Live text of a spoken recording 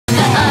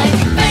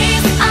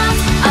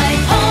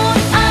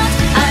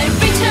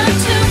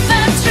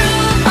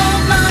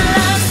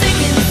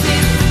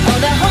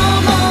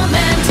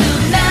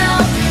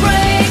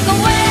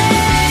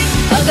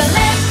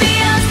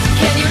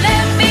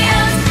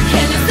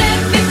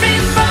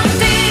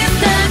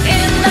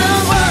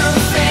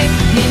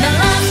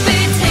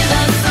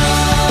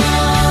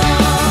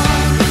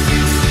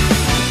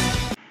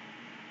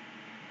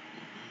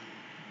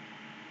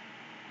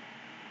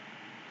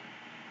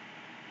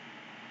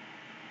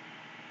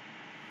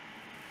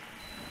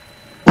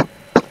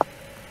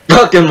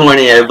Well, good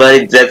morning,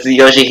 everybody. Zetsu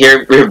Yoshi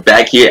here. We're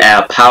back here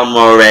at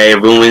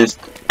Palmore Ruins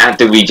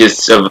after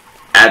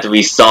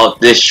we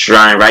solved this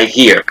shrine right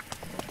here.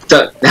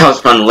 So that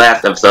was from the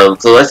last episode.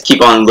 So let's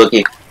keep on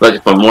looking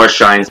for more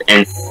shrines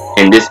in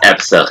this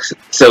episode.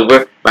 So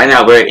right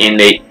now we're in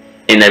the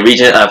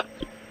region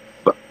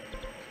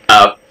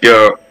of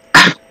your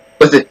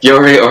was it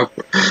Fury or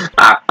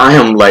I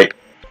am like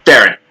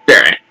Baron.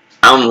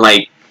 I'm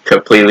like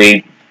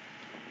completely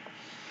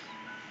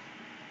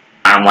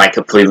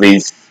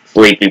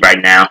sleepy right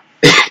now.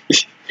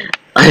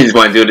 I just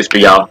want to do this for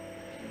y'all.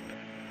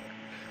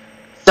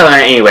 So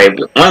anyway,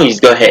 why don't you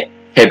just go ahead,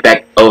 head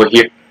back over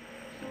here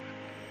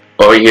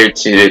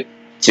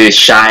to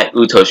Shai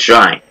Uto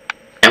Shrine,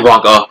 and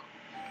walk off.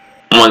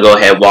 I'm gonna go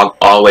ahead and walk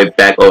all the way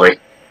back over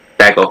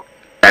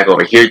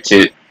here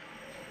to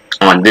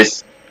on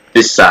this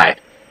side.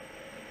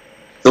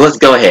 So let's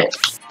go ahead.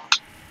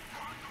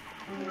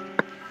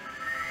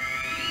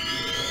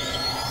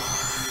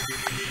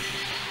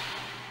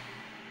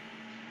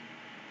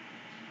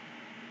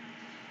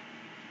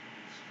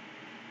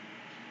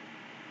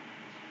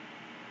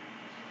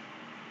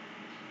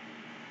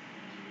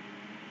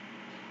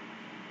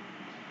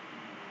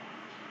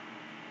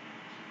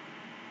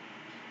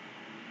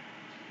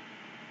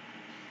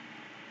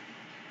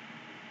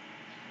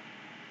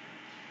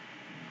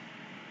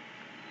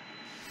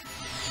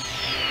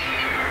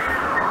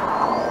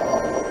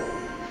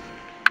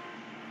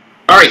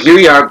 Alright, here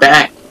we are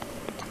back.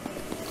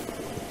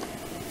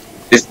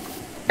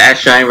 That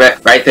shrine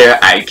right there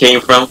I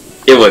came from,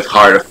 it was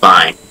hard to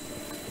find.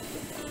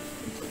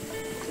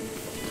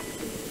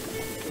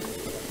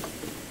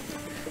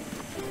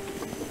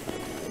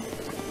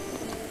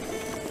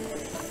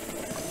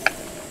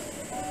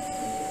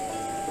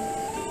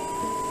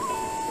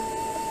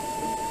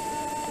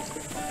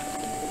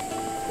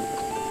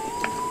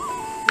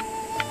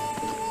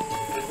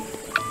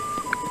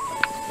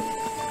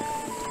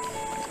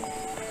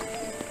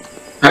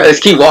 Alright,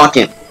 let's keep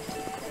walking.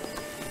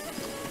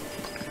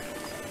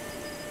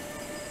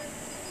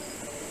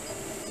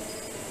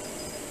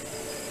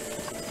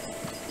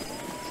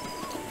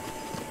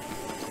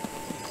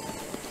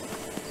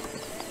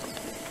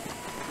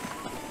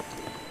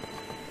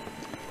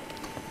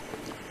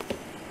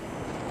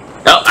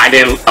 Oh,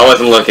 I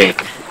wasn't looking.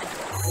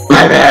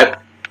 My bad.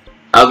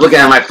 I was looking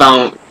at my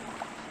phone.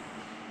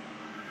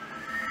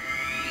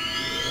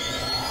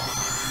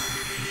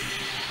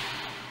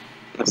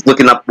 I was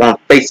looking up on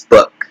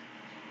Facebook.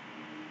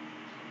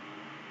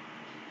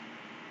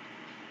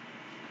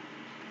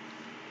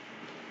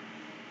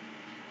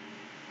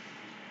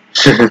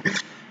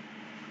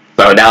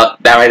 So that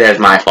right there is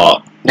my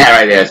fault. That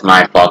right there is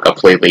my fault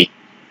completely.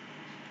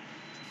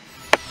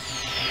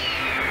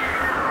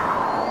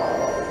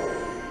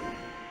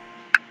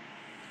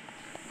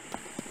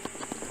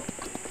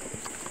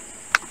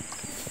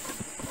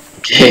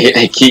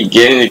 I keep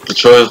getting the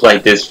controls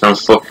like this from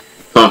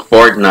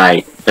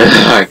Fortnite.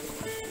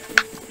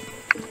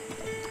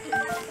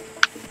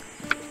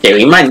 Okay,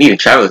 we might need a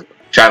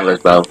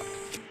traveler's bow.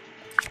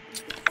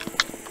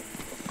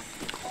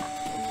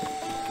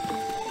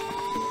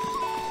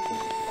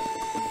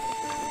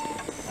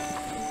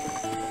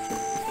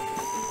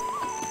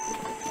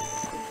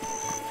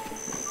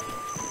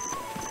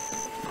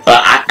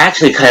 I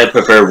actually kind of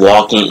prefer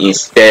walking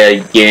instead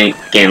of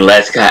getting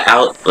less cut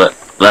out, but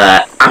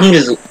I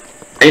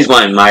just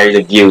want to admire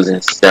the views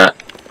and stuff.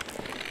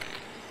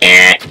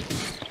 And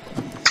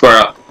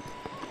squirrel.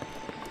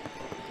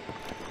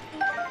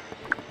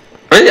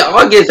 Really, all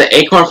I get is an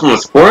acorn from a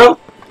squirrel?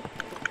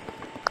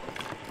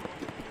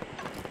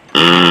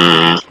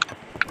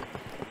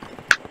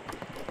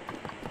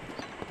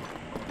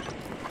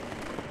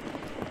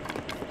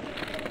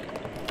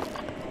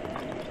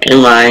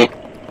 Never mind.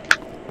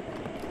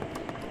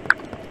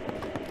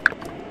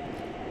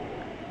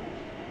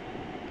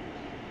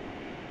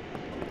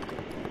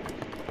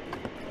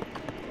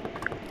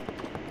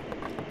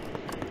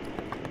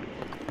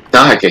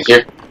 I could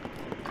hear.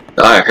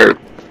 I heard.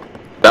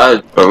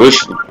 Thought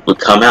Baruch would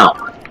come out.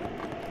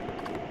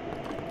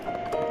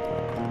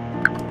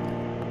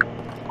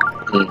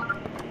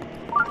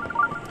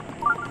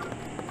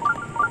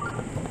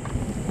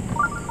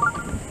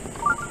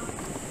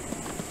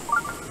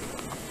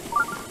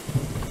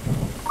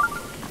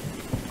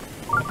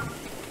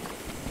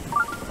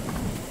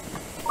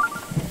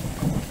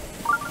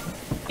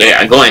 Yeah,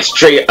 I'm going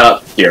straight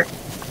up here.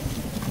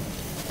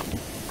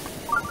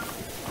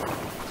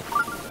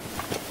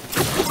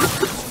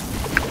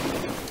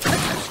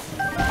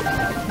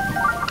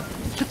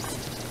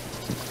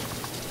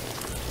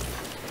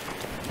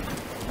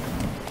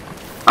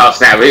 Oh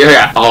snap, we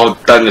got all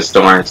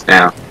thunderstorms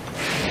now.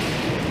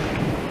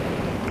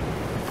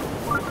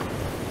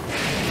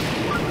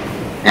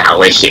 Now I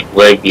wish it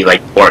would be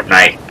like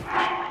Fortnite.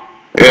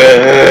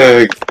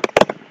 Ugh.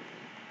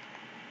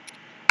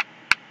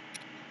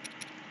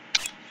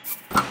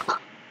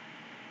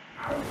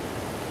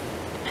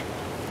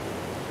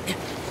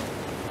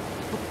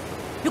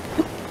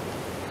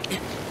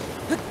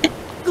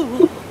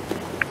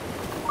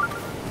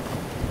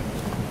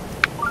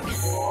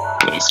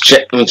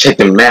 Let me check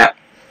the map.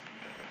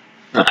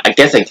 I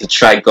guess I could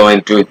try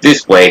going through it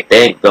this way,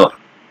 then go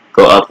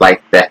up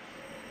like that.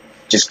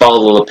 Just follow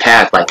a little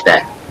path like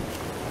that.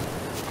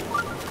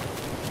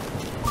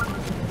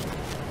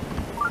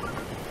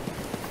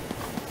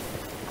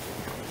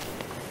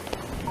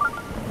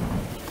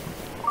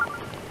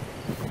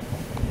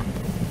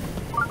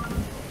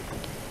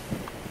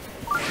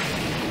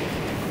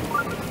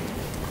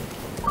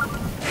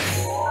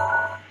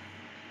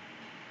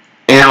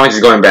 And now I'm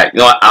just going back. You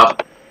know what?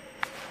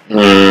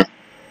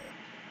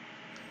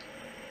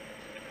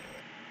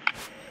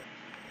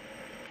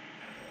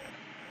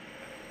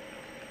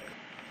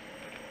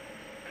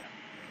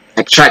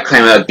 I try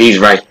climbing up these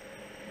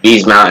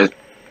mountains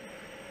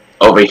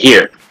over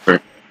here.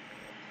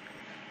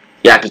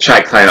 Yeah, I can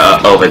try climbing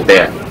up over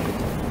there.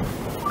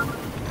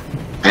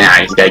 And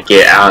I just gotta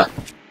get out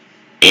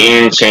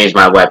and change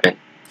my weapon.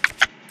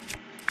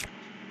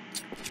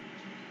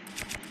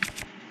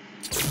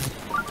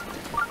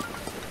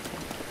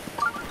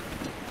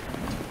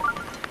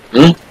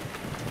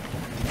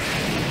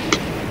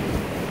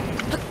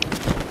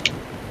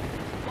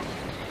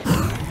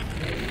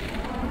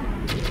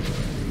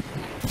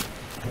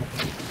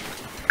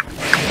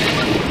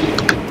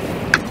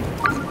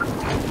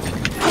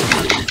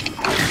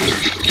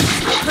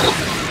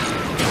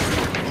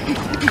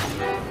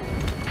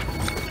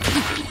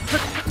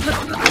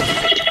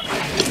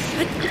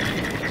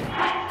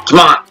 Come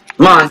on,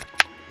 come on.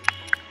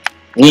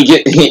 We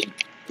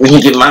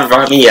get my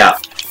army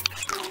out.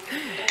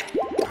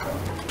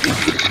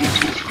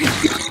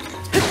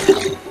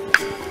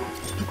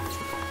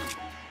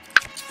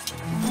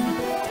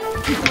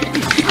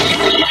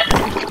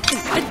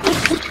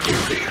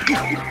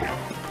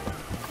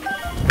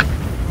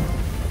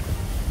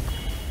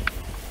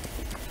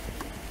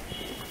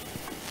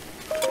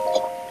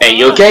 Hey,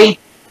 you okay?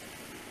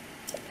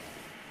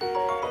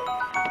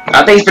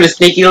 Thanks for the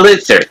sneaky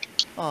elixir.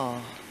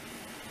 Oh.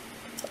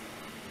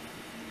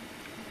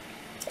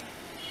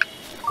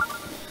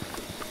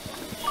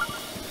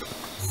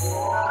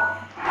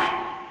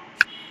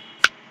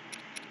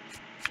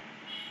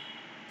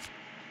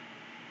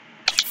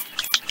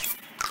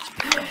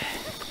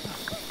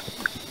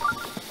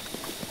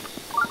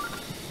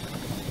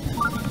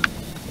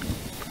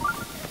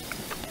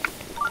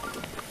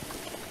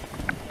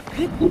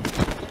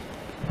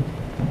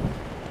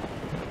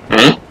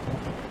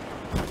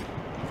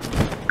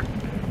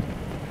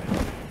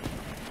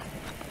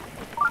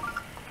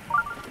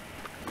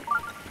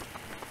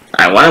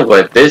 I wonder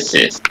what this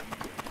is.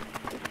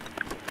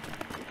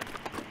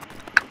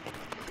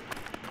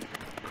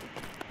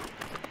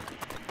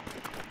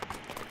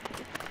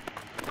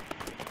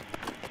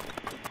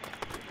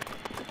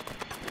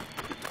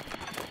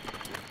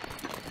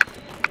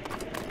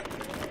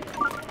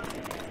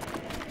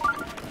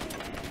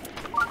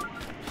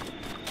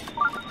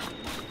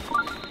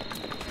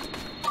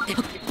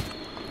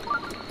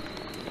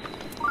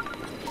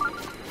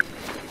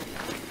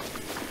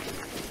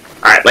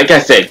 Alright, like I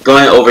said,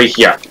 going over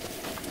here.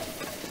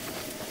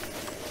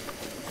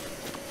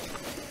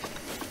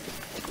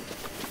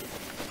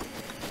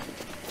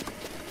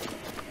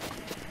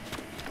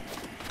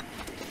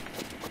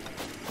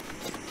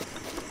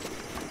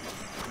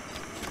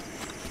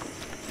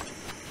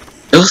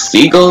 Those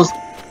seagulls?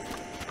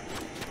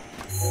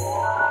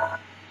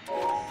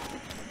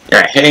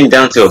 Yeah, heading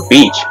down to a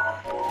beach.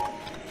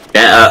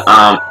 Then,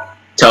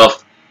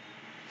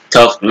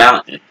 Tough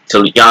Mountain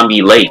to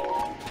Yambi Lake.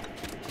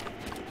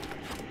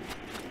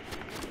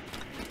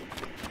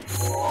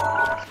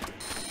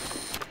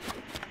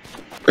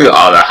 Look at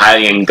all the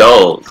Hylian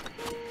gold.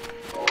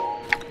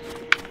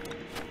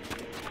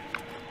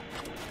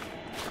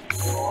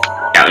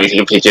 Now let me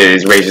take a picture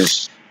of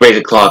this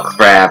razor claw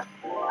crab.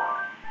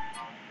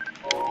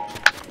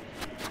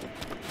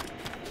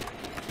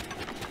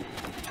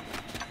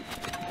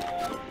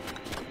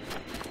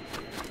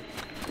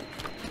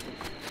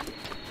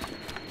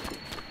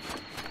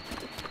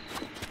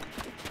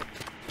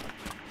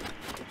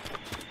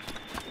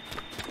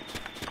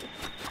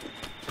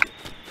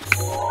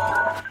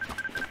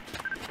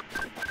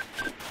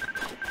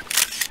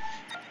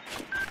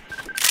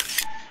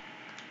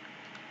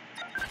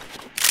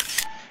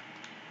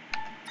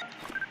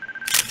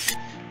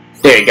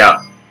 There you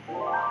go.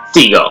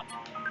 Seagull.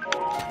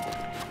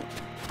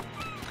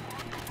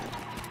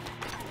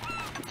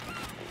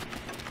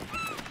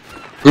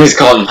 We just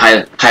call them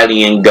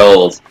Hylian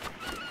gulls.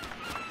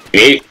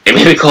 They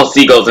may be called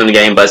seagulls in the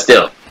game, but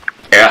still,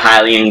 they're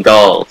Hylian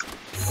gulls.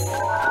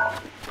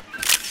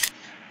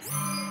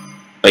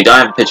 Wait, don't I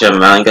have a picture of a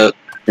mountain goat?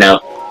 No.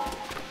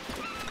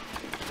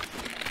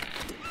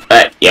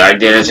 But yeah, I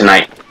did it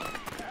tonight.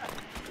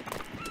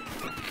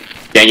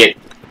 Dang it.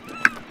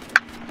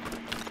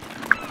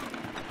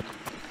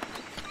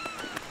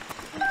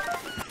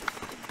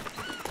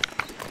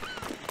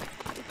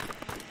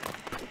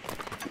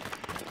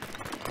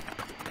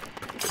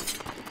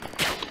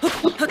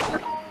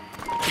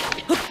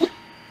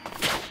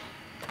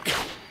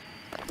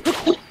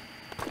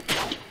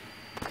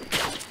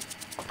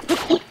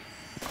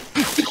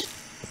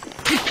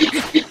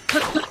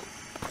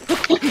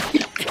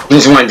 I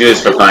just want to do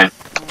this for fun.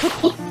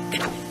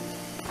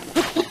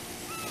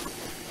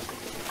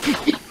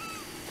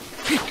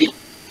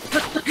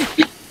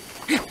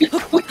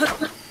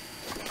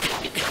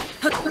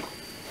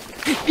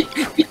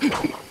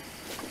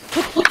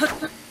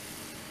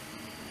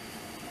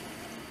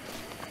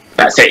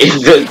 I say,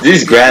 does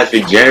this grass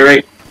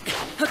regenerate?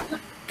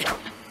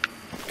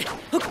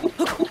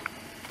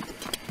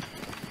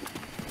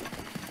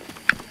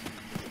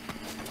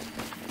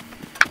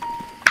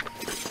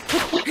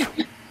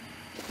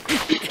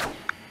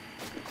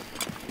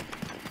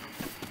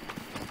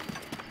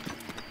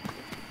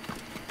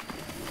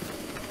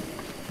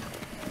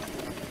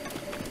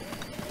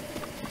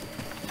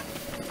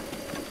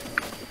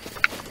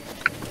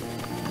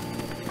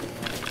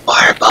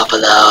 Water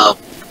buffalo.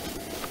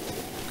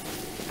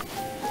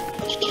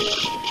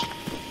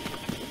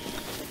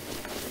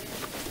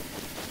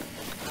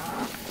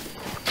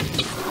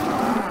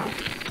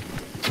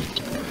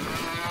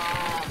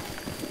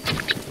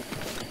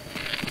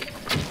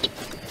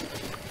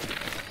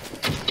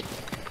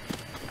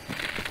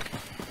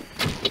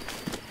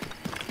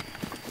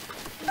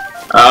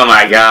 Oh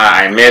my god,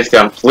 I missed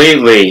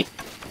completely.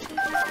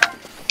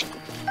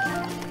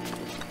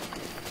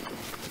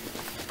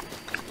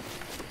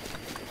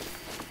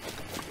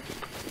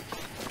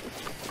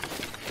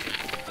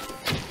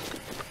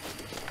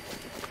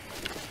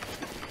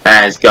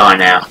 And it's gone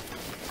now.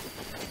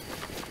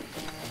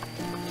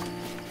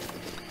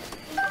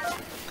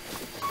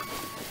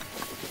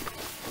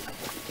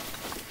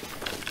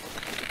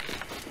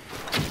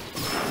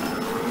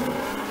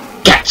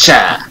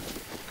 Gotcha!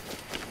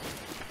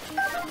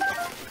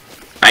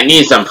 I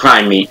need some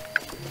prime meat.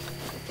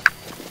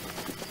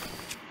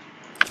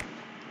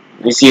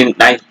 We see a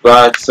nice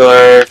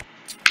broadsword.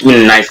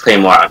 Ooh, nice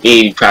claymore. I'll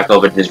be crack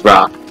over this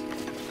rock.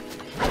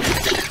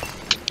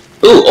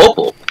 Ooh,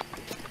 opal.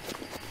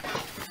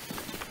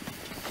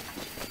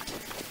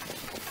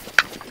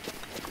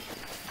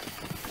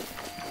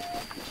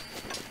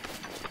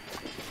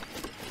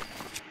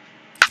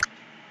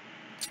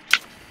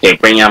 Okay,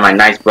 bring out my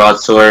nice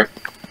broadsword.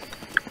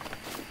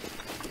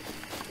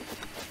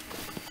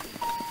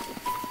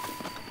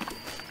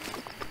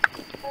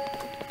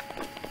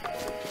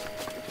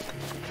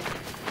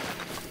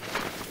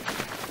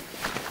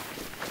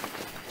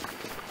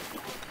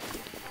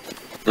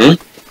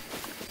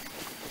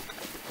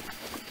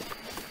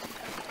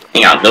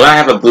 Hang on, do I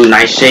have a blue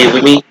nightshade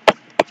with me?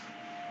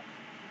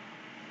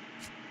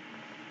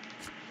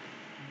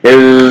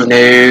 No,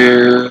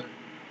 no,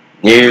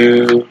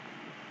 no.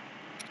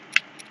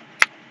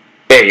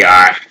 There you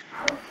are.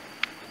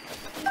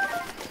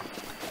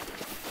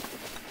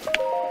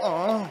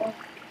 Oh.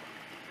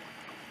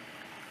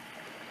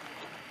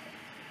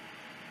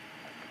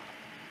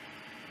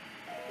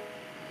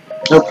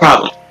 No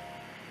problem.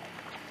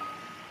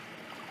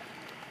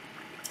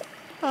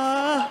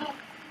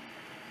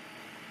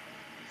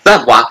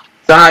 What's up,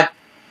 Son?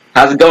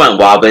 How's it going,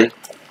 Wobbin?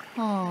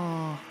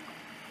 Oh.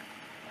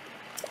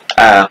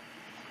 Uh.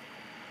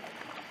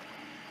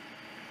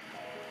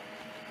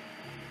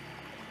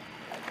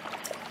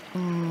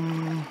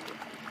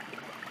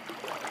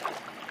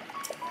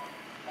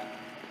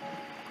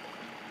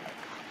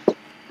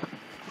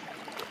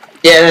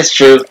 Yeah, that's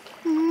true.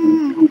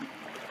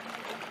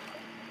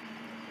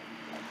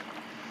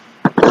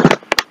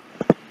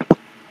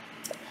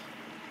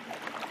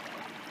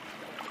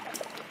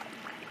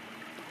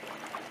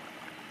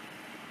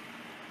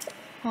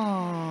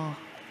 Oh.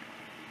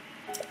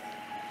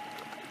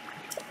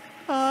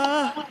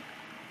 Oh.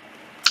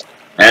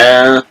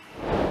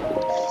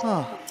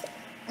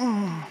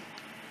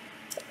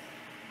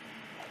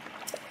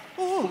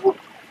 Oh.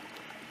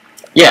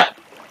 Yeah.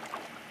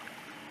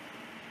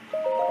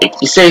 If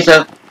you say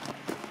so.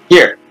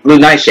 Here, blue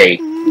nightshade.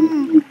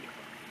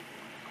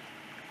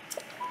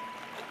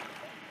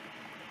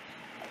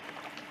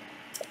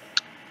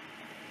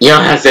 You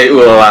don't have to say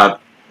ooh aloud.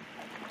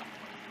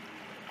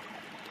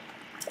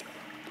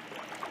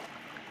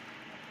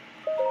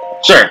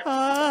 Sure.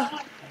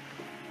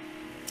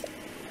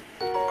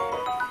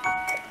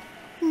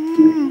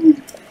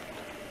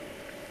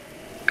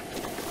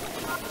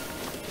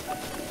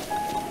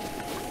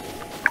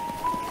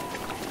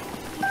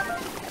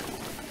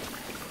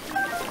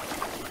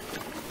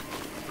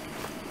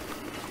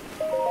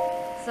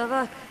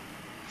 Sabak.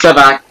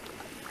 Sabak.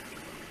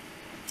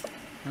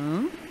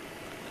 Hmm?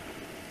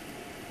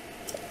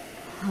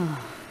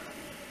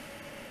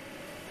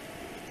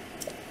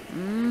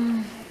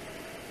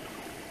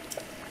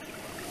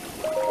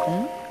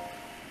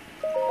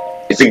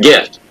 It's a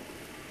gift.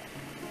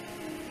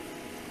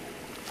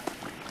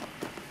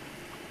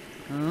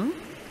 Hmm?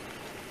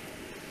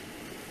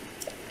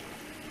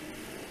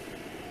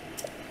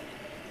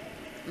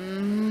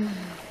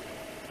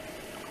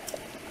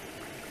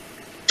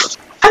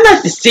 I'm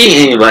not to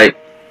see anybody.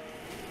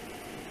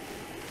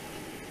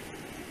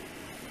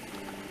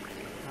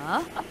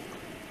 Huh?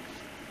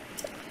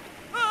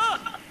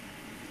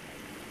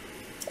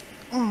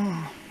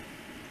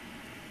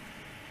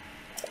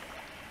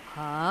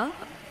 Huh?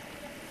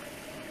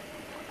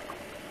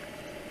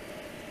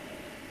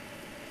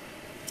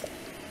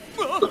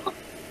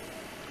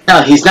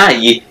 No, he's not.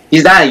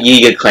 He's not a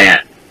Yiga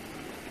clan.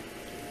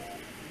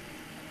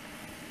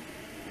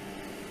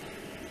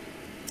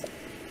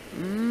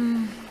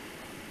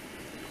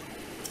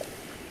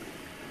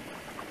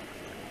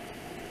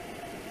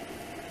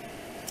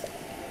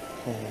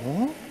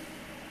 Oh?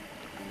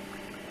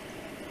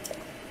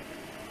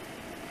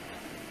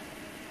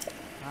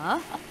 Huh?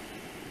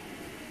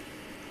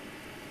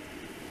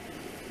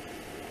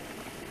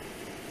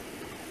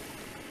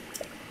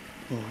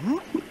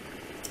 Oh?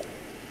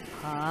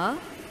 Huh?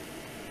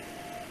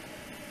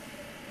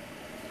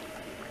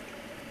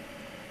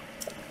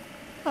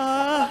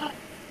 Ah!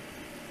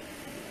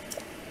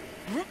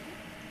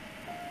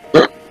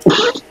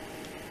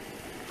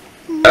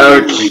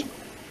 Okay.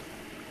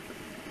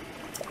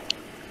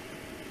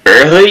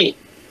 Really?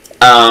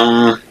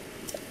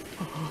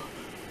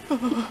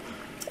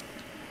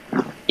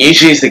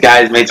 Usually it's the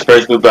guy that makes the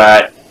first move,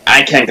 but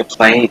I can't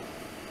complain.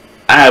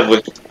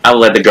 I'll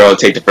let the girl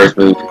take the first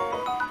move.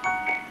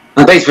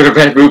 Oh, thanks for the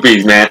red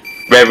rupees, man.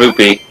 Red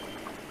rupee.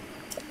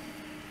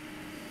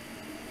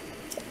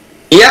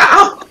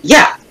 Yeah,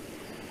 yeah.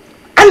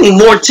 I need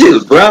more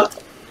too, bro.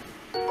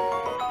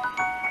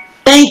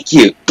 Thank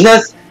you. You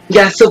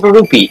got a silver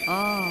rupee.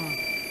 Oh.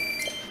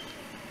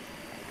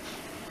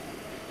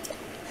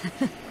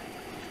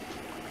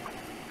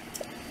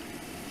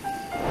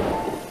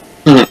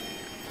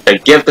 The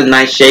gift of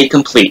Nightshade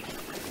complete.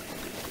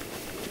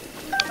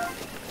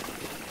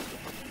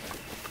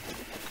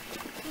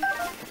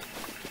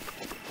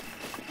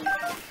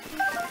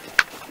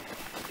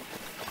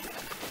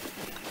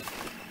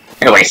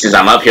 Anyway, since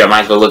I'm up here, I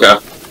might as well look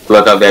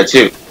up there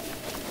too.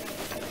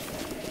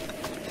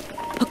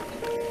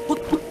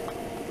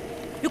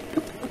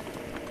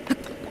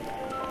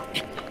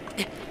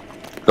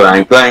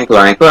 Climb, climb,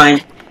 climb, climb.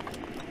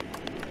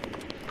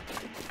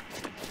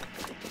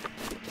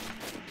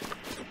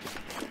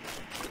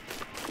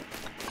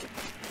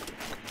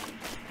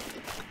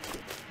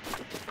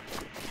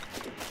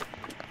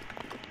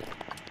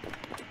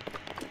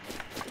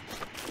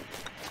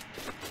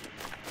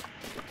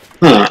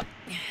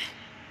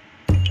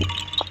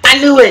 I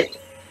knew it.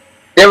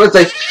 There was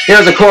a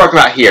Korok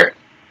right here.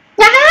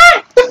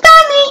 Ah, you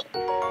got me.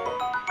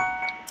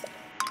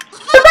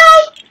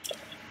 Goodbye.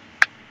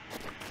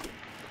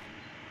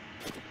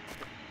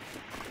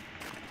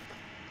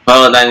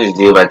 All I need to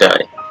do about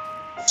that.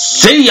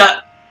 See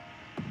ya.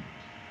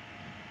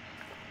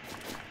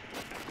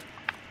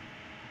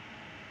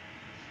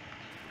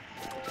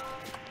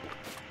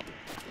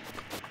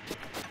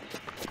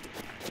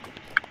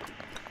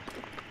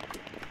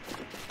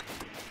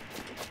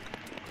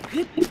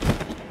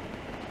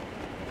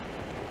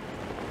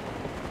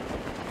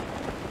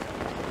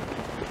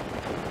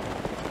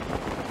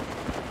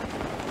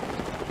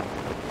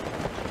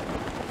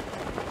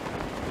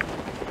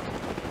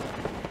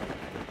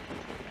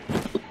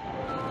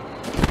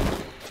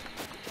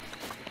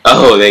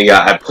 Oh,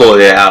 I pulled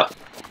it out.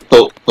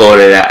 Pulled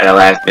it out at the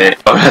last minute,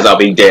 or else I'll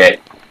be dead.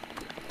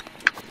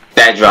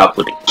 That drop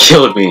would have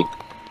killed me.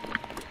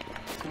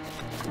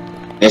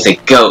 There's a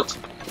goat.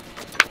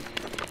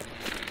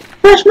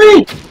 That's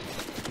me.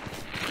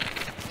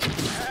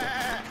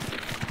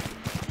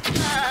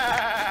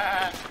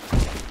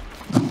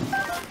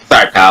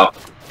 Sorry, pal.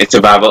 It's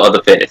survival of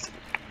the fittest.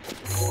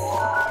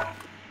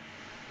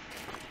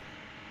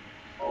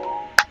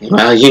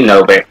 Well, you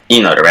know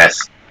the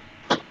rest.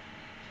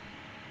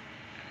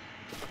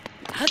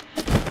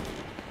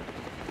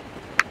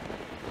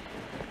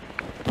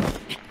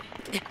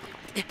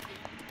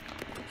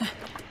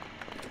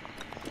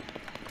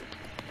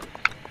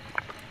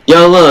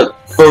 Yo, look,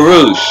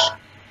 Farouche.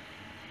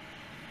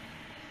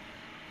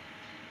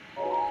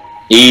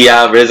 He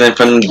risen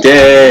from the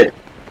dead.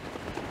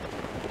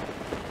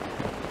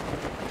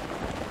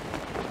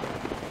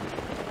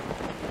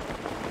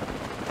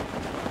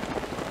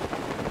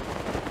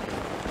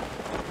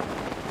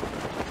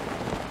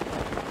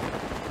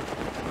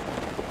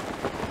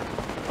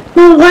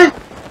 What?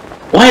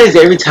 Why is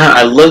every time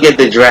I look at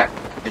the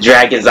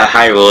dragons of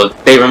Hyrule,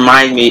 they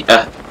remind me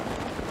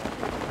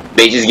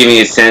they just give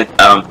me a sense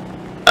of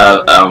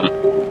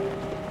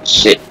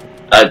shit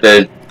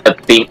the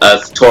theme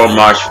Storm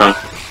March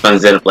from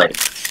Zelda.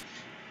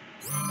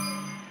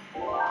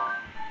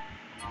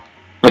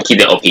 I'll keep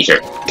the old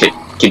picture.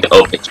 Keep the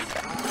old picture.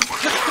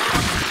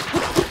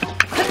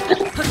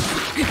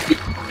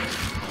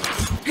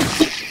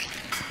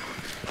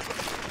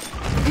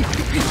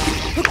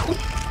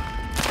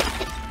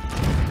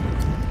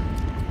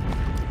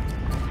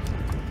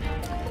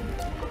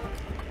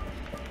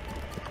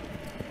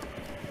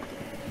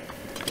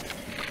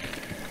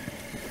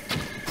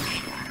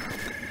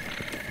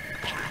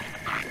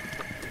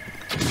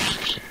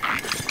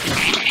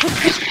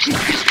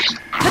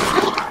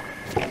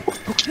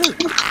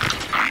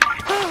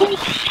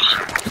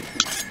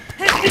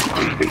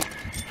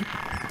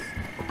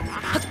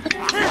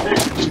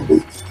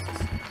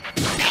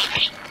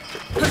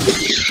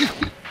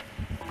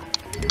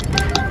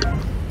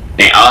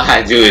 Man, all I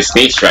had to do is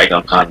sneak strike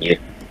upon you.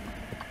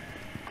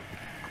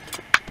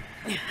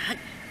 And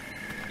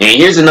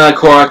here's another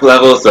Korok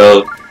level,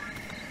 so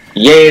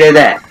Yay to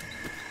that.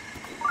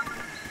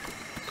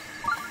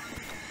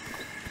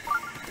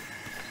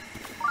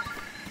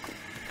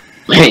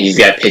 Man, he's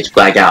got pitch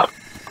black out.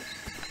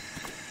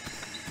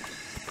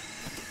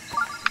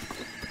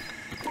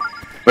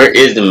 Where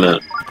is the moon?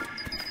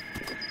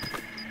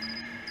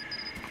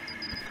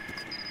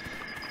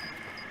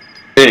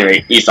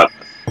 Anyway, east up.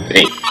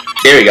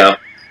 There we go.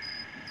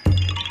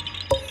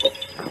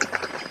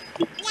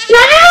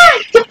 Yeah,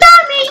 you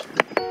found me.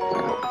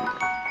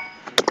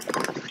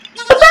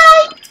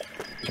 Bye-bye.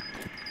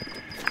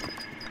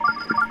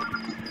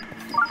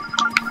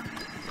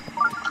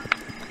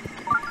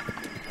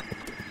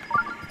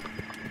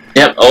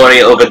 Yep,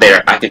 already over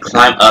there. I can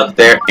climb up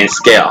there and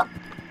scale.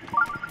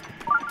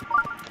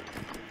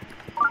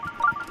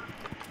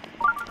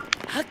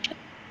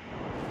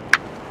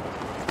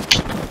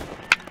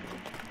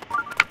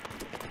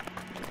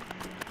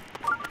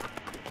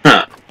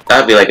 Huh.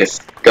 That'd be like a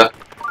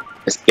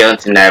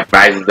skeleton that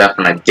rises up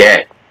from the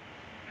dead.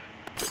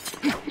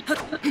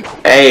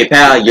 Hey,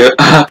 pal, you're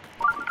up.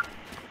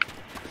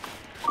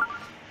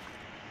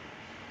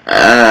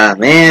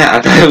 Man, I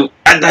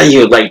thought you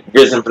would like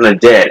risen from the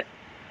dead.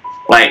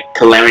 Like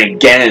Calamity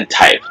Ganon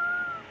type.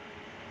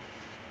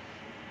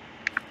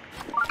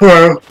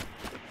 Well.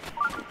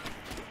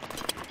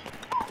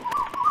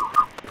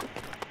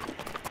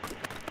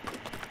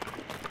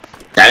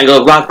 Time to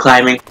go rock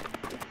climbing.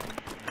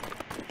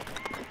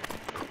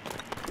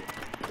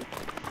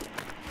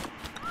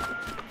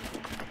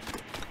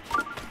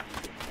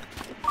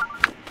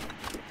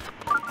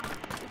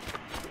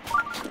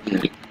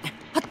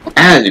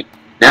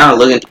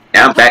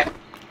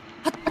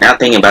 Now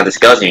thinking about the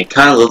skeleton, it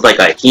kind of looks like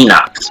a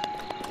Hinox.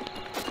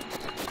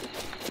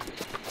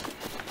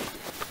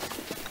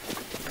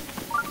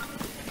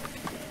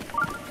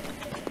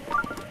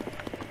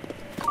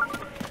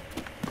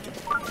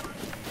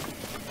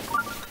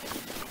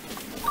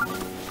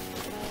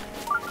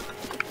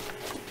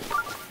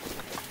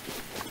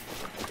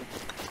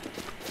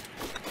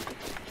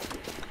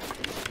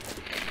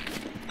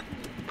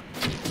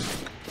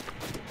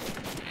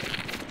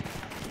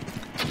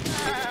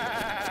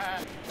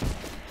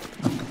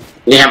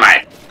 Yeah,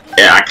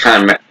 I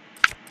kind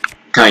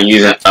of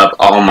using up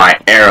all my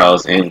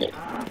arrows and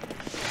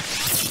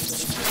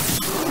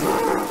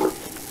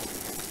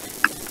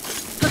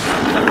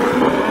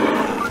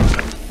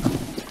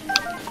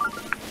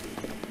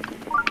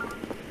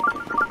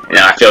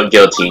I feel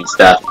guilty and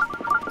stuff.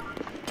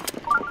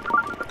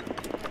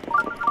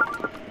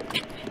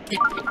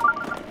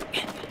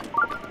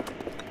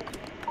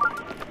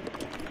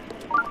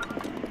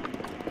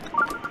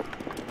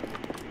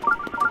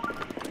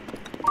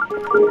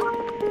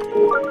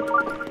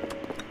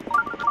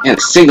 And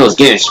the signal's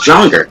getting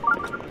stronger.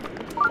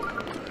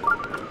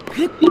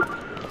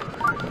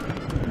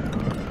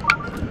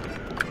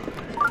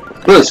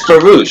 Look, it's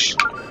Farouche.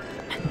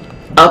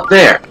 Up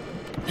there.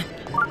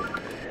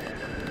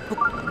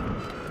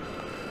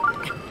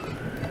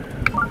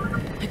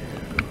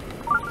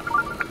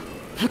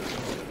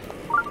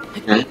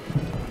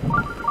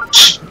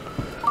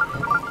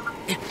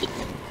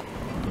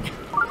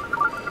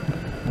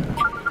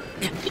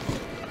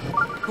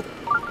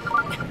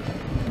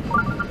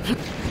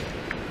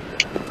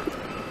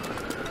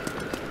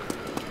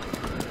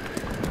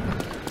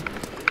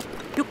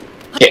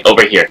 Okay,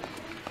 over here.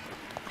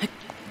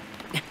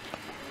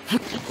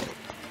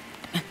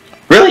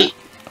 Really?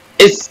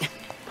 It's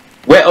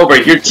wet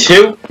over here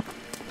too?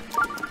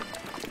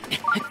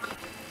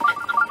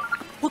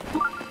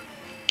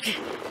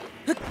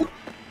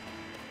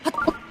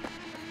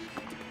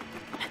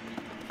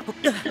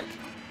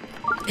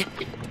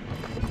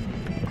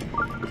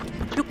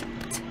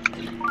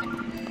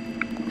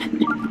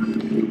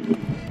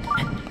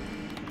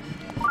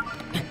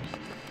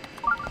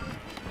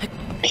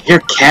 I hear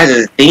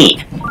Kaz's theme.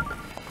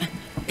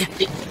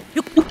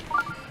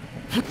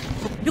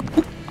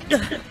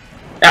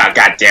 Oh,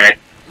 god damn it.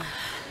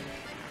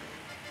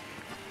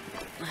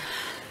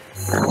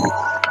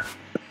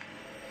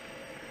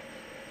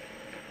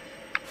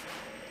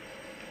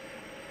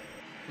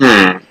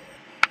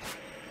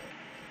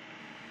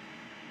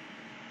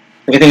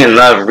 I think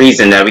another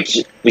reason that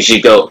we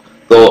should go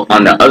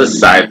on the other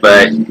side,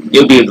 but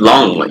it'll be a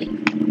long way.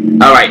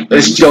 Alright,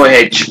 let's go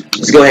ahead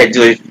and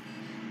do it.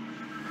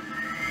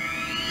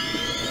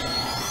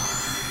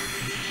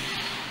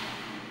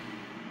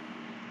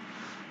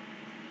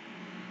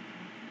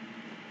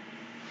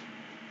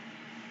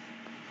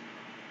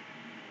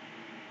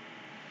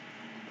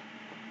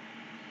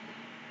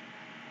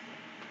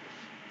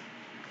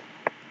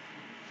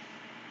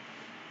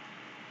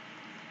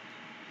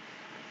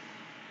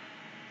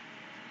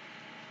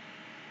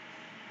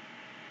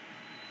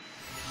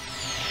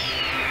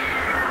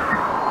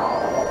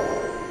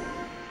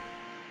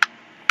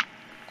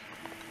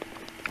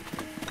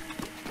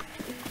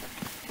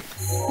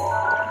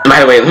 By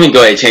the way, let me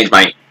go ahead and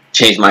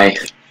change my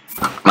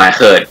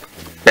hood.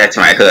 Back to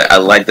my hood. I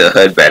like the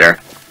hood better.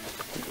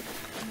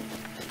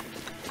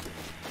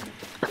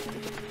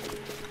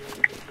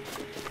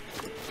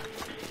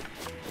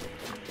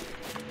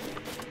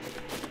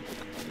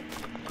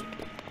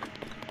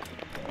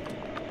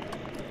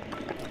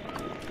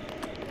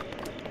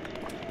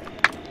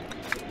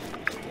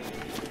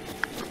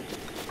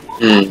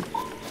 Hmm.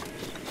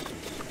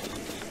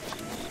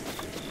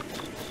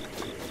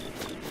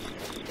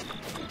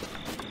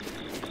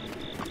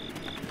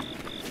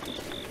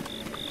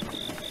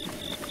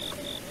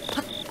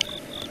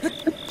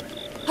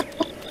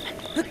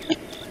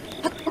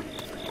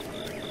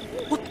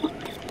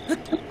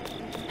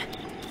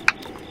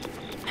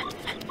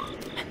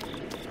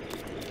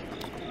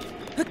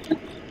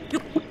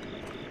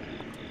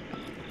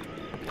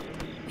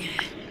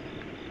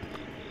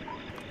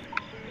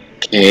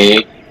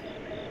 Okay.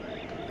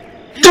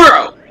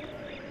 Throw!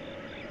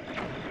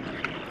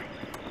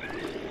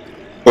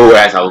 Who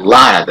has a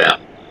lot of them?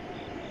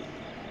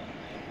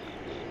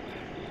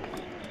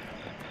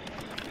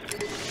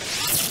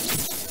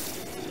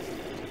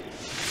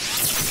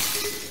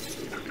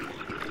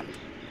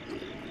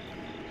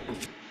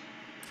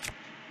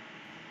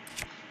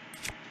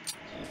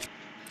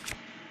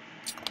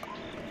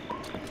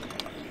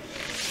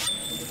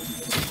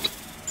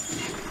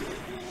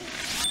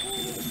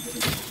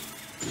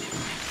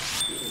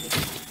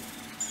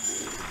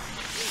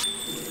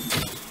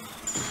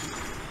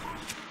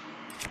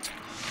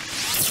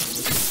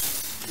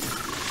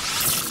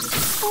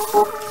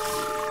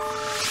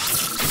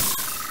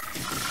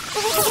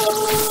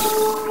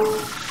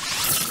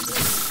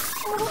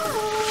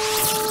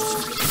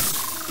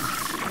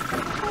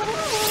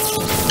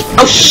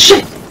 Oh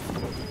shit!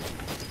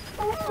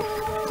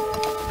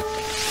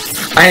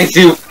 I need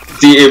to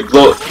see it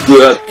blow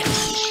up.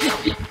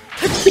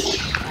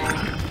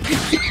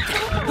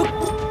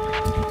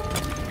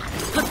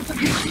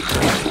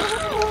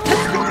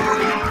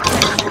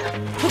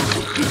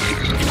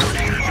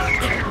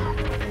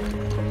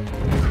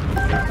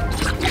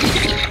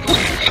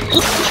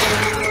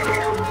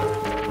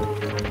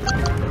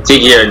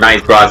 Take here,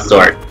 nice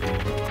broadsword.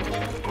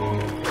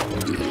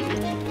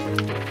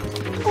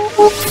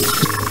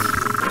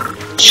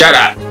 Shut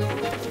up!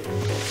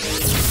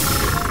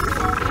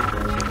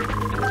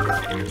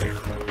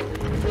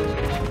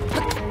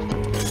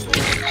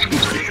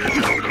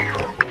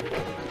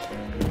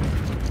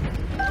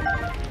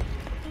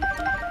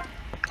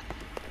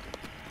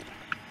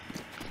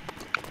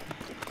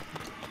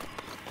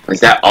 Is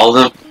that all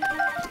of them?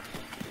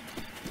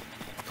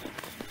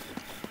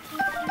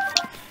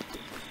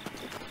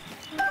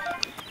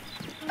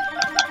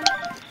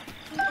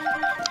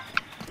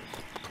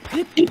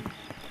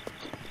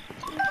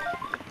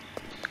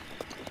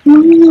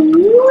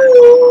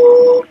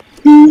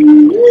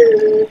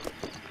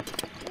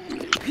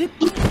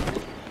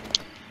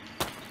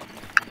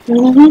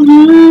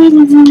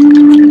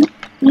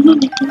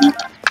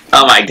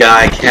 Oh my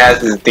god,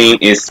 Cass's theme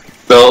is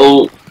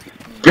so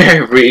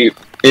very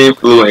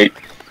influencing.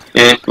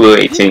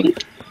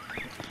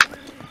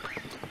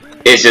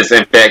 It's just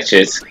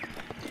infectious.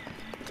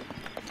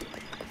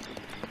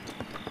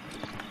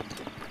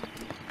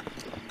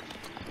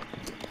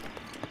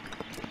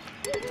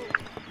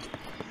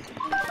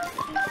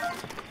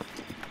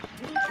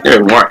 There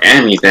are more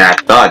enemies than I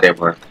thought there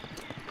were.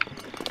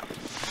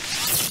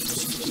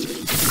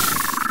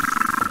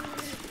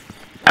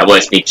 I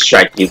was sneak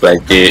strike you,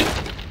 but dude,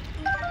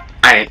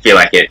 I didn't feel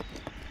like it.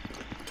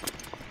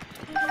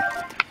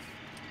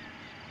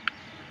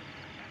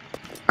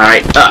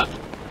 Alright, up.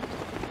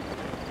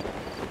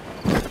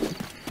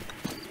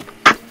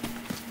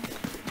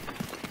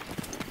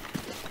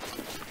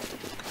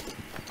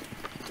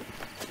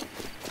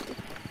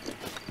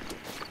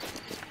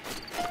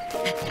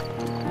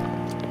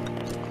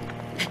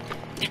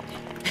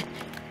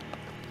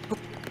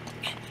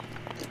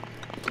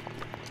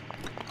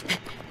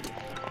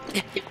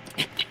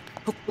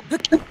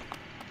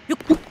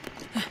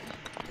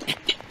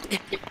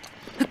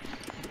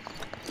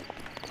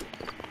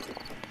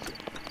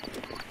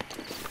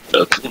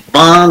 So come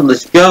on,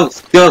 let's go,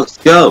 let's go, let's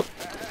go.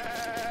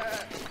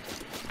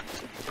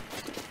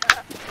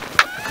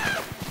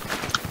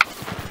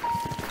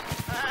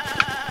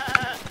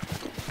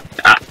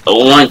 I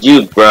don't want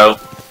you, bro.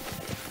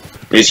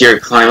 I'm just here to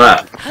climb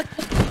up.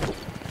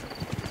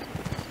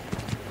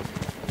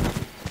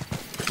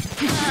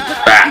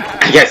 Ah,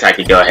 I guess I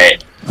could go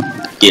ahead.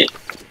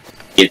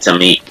 Get some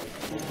meat.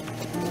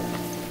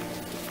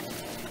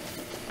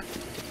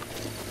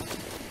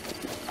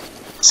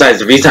 Besides,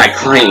 the reason I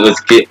climbed was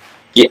get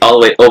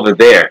all the way over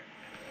there.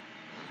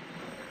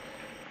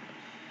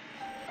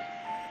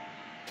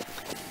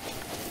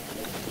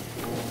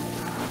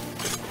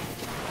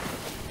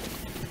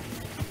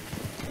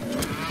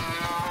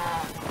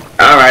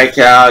 Alright,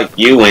 Cal,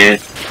 you win.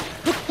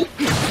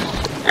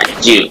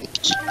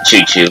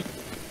 Choo-choo.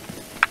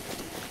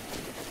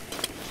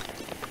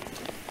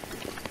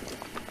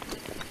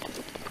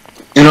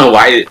 You know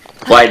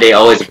why they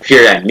always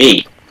appear at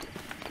me.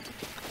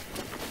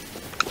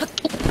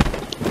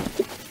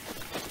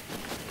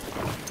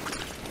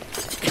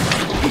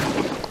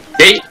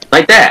 See?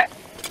 Like that.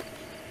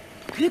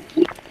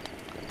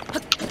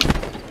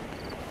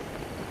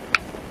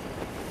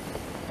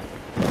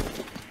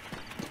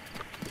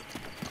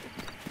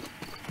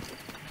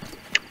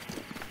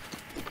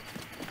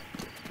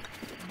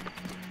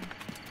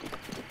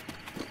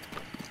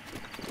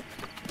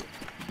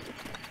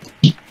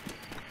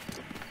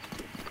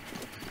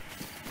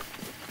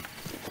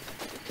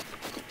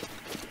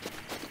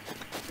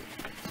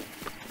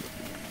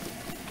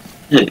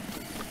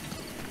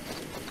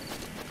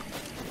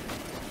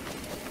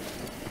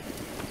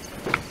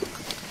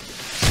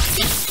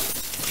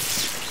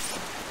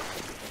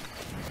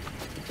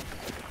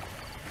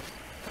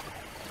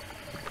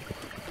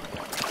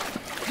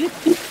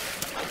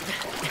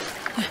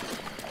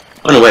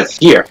 wonder what's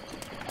here.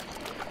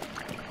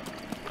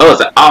 Oh,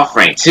 it's an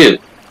offering too.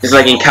 It's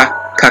like in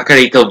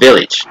Kakariko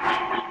Village.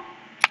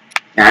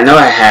 And I know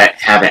I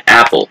have an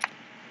apple.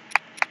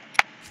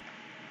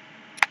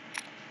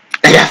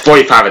 I got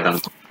 45 of them.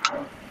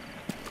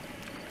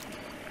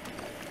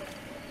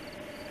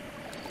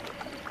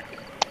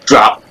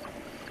 Drop.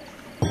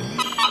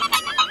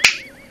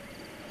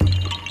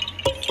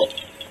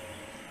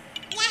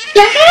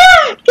 Yeah,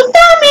 you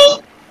found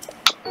me.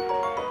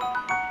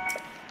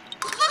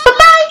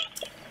 Bye-bye.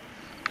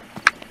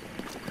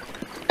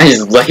 I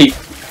just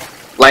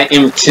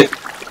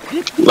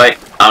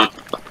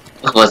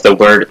what's the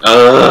word?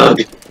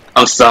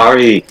 I'm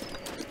sorry.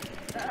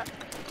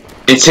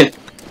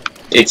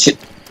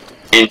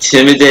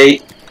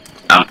 Intimidate.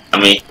 I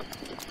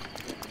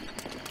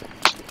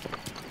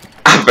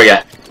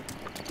forgot.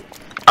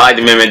 I like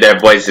to mimic their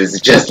voices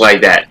just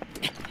like that.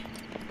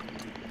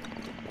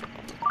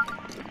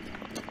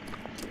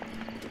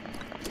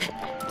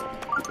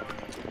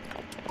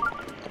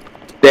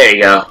 There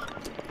you go.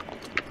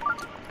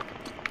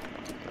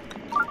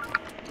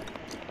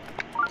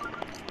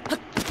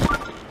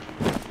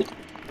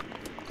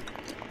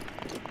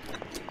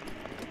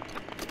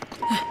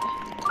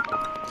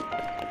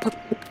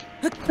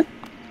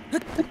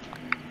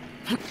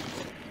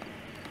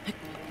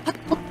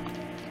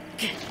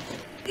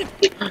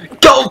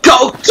 Go,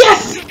 go,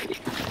 yes!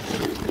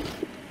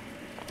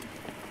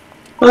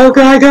 Oh,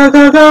 go, go,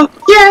 go, go,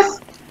 yes!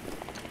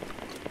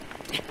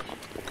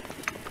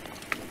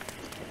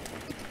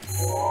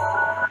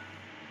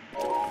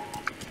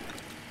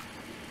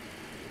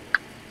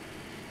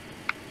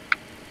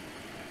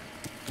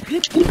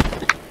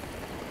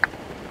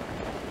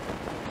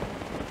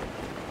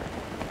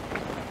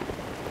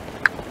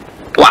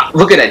 Wow,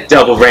 look at that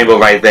double rainbow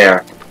right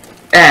there.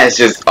 That's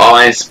just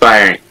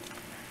awe-inspiring.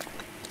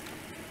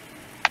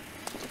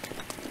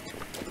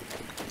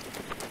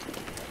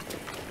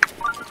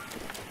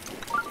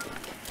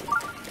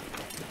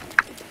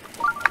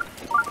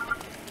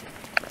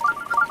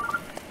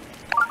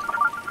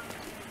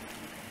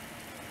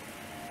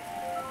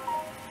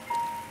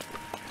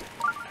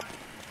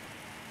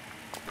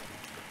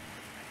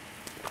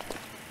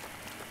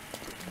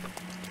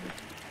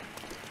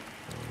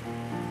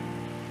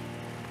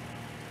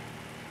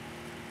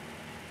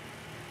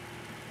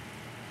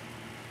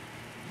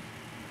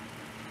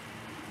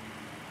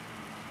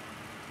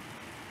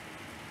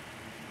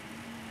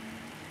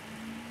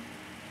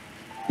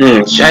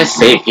 Should I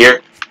save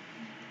here?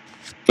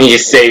 Let me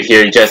just save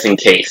here just in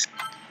case.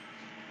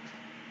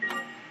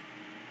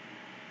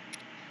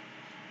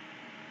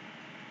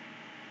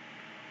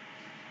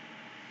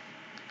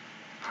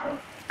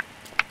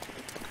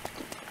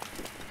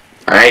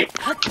 Alright.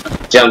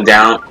 Jump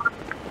down.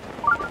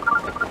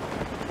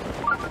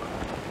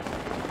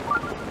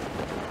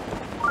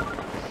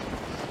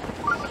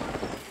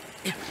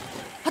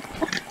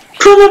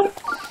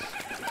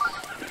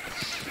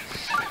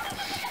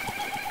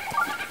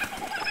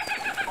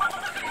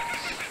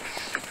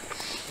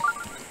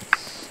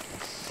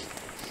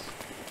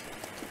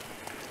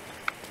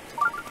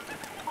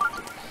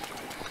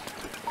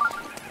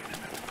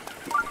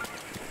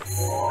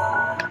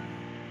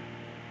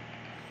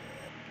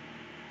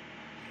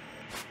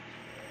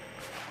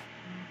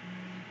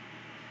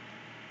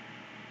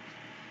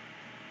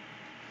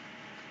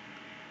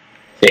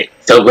 Okay,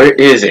 so where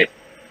is it?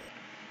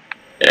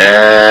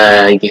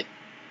 I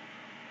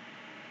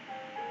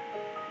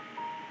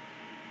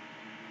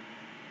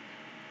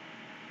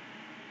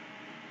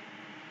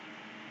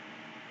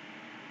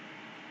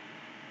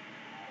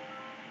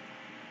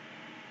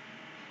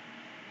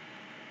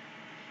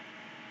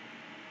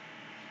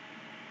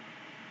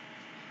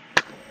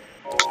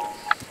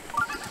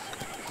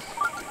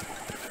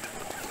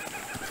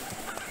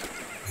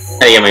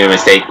think I made a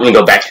mistake. Let me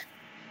go back.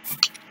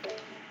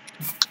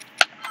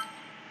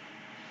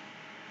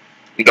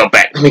 Let me go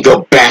back. Let me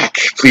go back,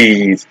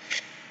 please.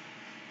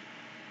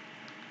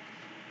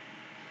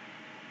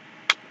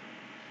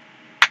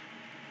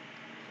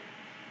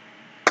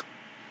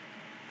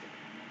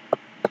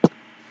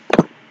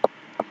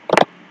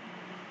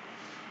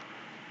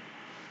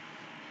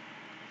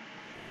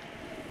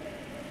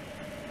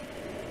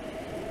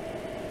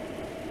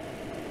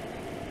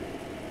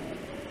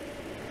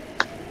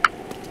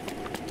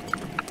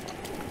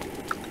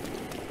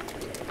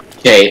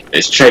 Okay,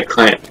 let's try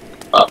climb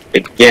up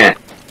again.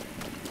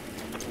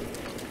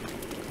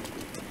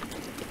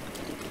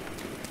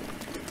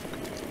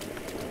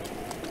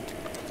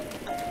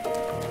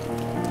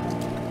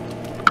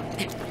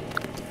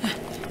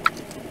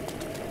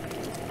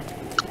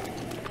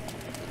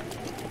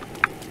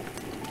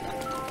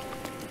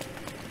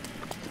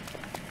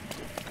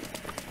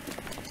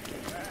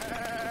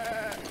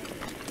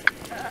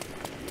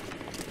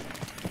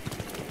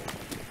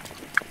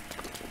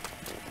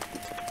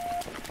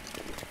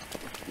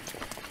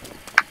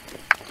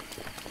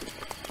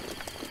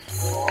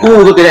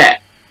 Ooh, look at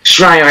that!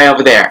 Shrine right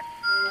over there.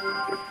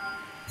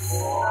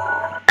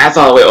 That's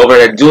all the way over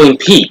there doing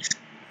peaks.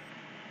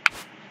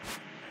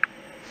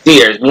 See,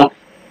 there's one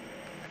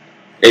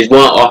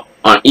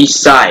on each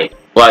side.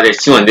 Well, there's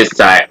 2 on this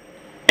side,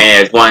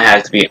 and one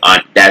has to be on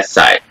that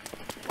side.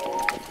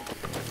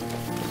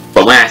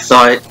 But when I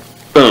saw it,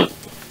 boom.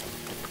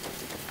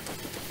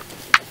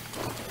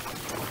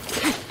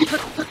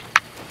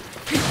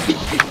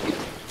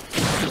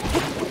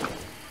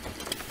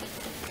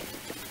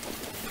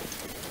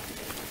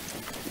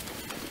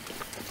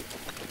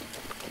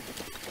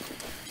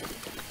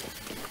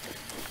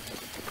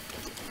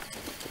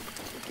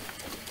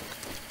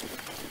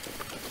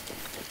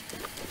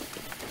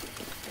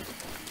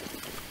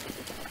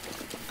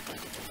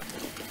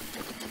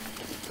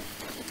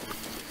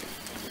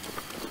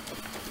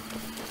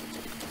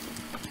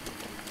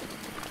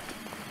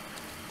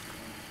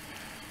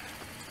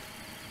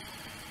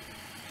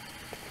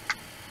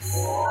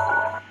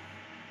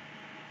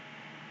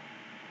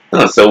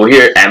 Oh, so we're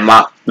here at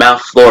Mount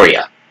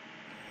Floria.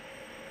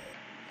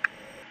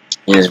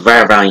 And it's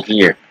right around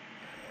here.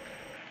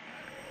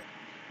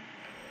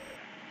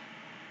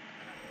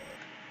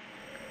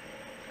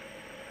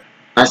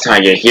 Last time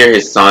I could hear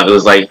his song, it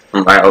was like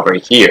from right over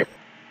here.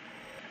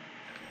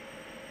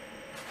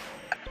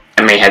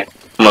 I may have.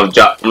 I'm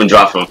gonna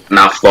draw from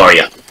Mount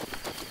Floria.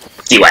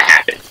 See what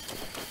happens.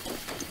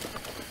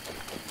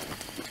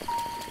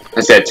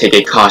 I said take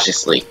it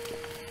cautiously.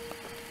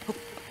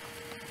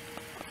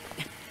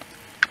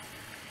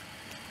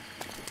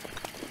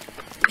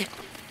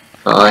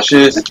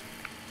 Cautious.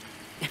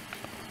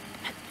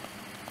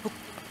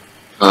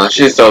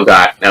 Cautious, oh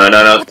god. No,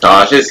 no, no.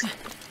 Cautious.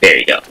 There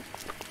you go.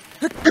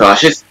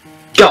 Cautious.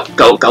 Go,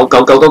 go, go,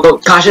 go, go, go, go.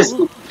 Cautious.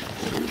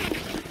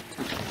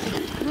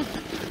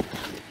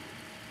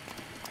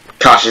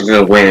 Cautious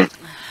gonna win.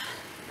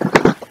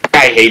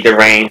 I hate the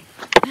rain.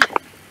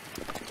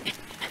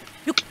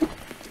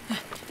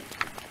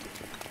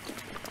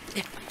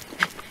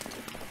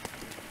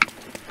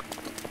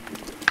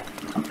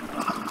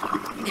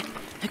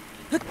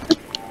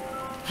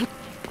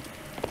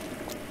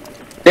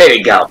 There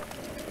you go.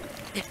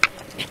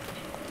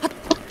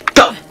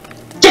 Go.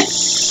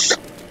 Yes.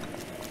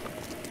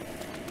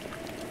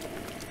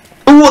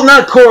 Ooh,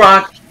 not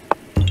Korok.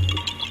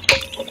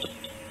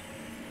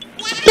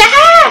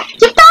 Yeah,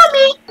 you found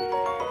me.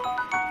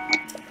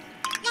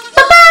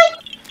 Bye-bye.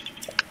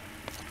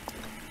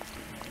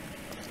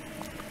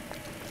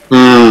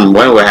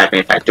 What would happen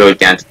if I throw it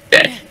down to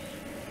death?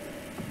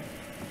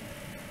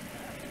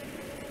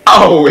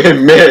 Oh, it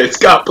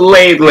missed. Got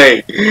Blade.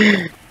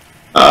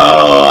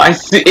 Oh, I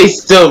see.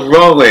 It's still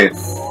rolling.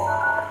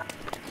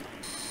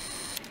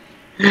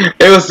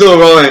 It was still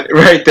rolling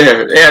right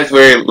there. That's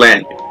where it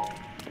landed.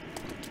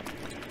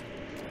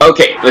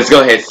 Okay, let's go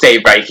ahead and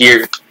save right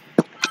here.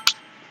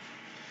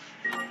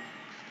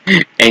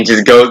 And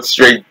just go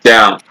straight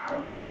down.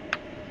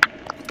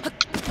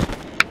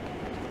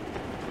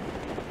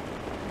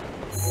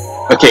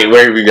 Okay,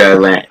 where are we gonna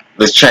land?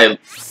 Let's try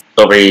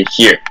over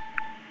here.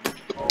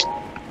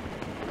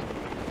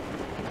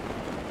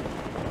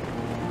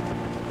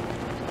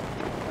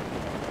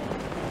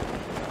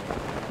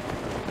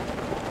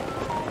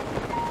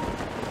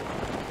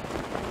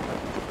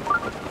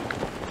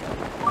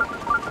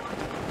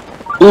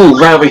 Ooh,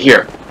 right over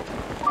here.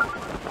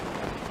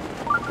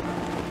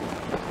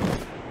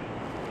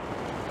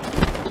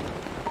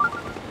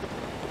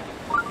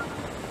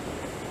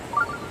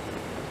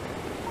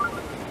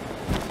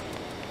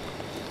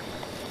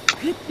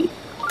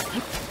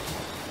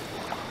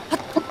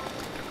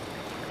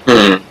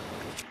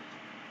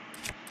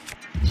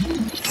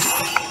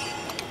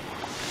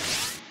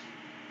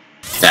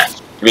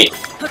 That, me.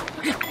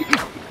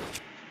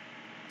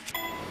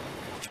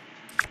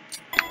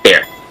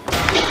 There.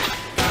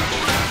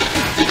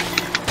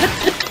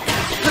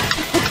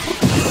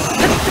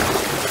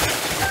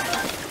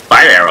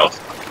 Fire arrows.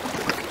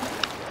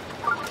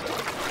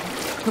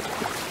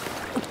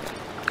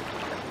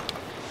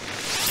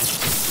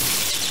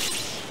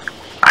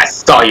 I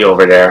saw you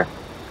over there.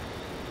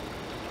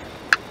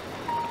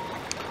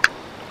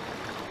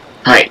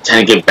 Alright,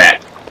 time to get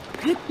back.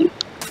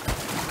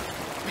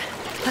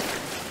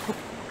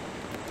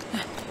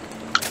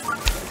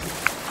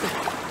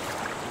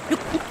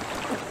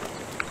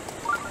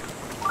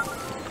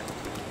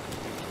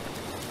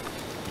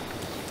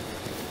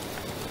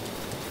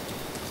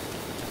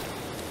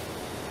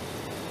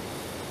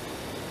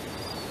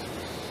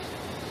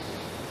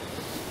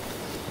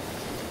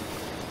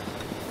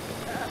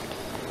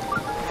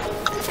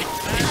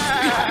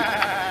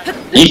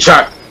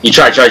 You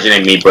try charging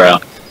at me, bro.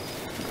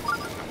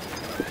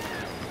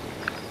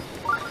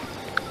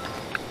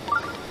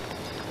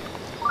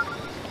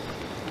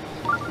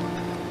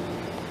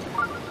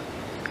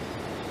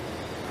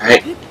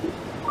 Alright.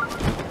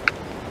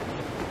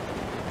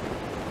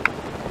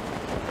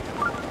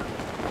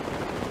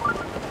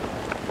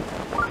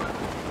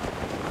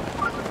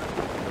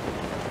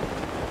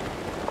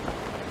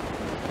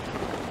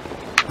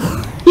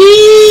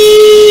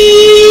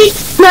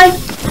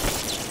 Nice.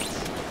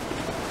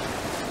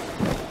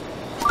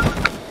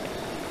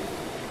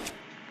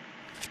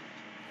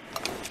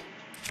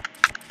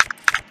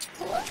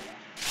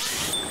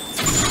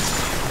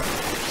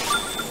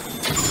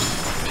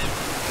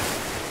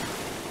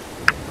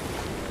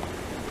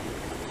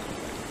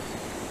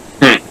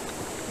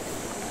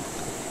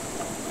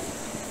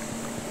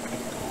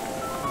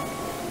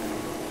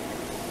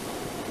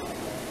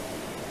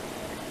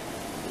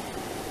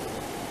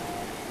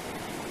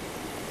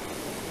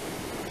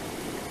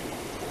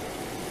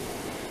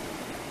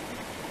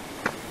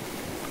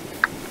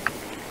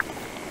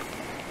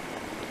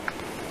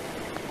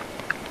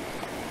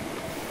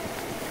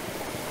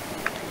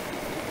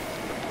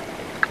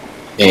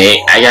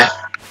 Okay, I got.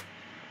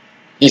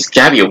 He's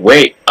gotta be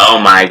awake. Oh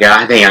my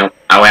god, I think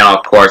I went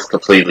off course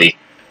completely.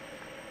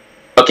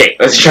 Okay,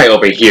 let's try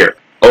over here.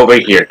 Over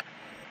here.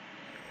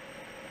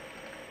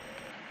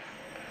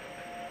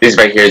 This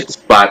right here is the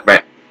spot,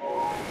 right?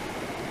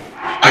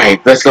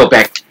 Alright, let's go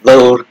back.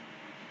 Load.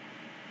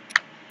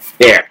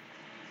 There.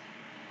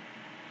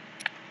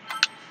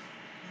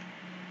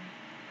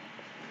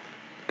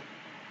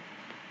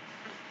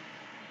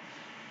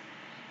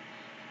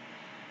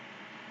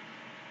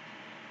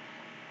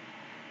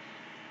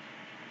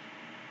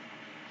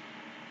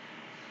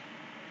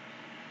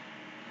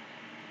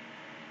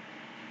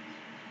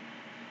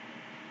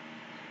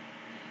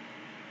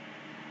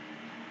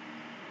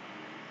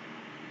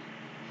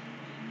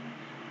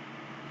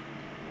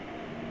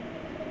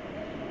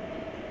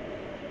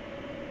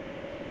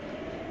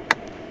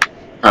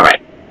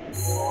 Alright.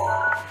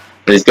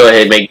 Let's go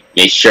ahead and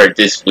make sure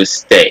this will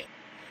stay.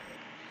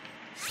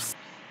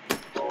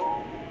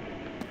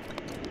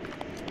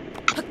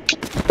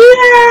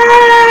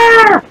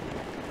 Yeah!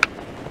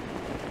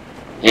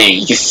 Hey,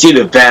 you can see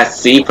the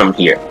vast sea from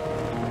here.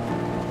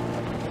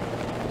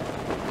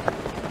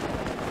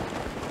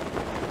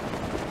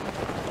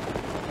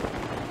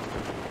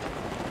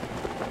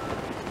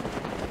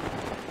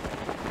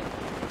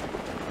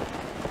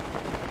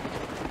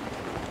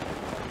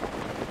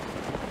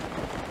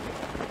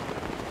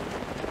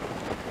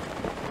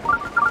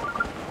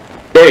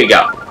 There you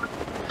go.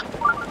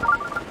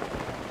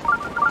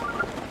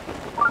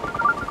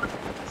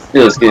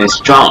 Still, it's getting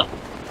strong.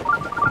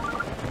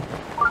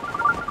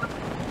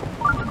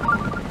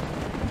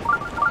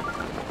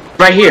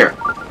 Right here.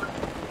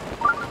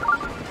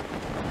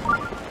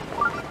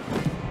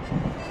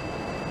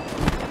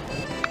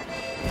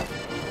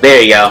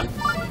 There you go.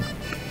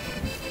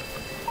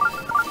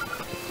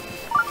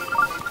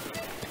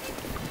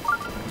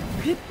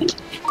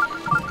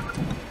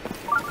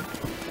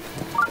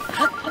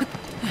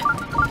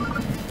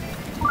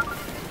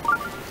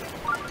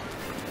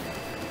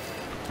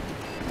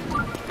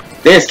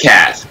 This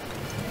cat.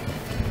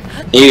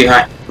 He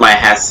might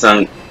have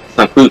some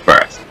food for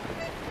us.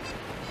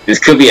 This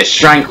could be a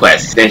shrine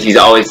quest, since he's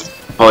always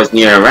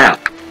near around.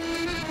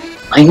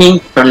 Lightning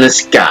from the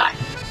sky.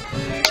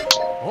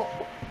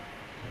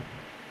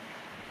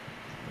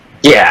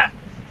 Yeah,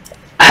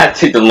 I had to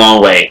take the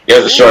long way. It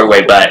was a short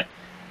way, but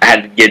I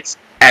had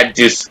to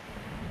do.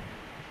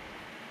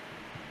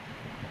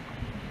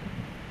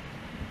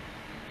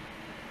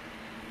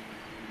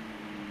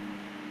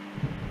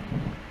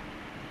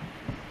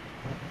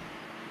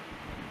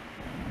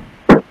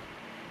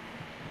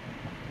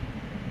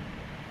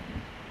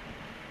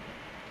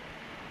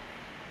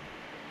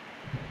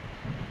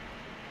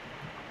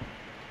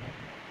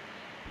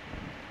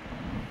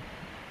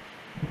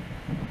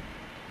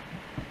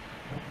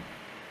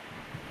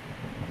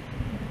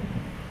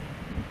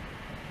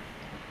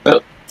 Oh.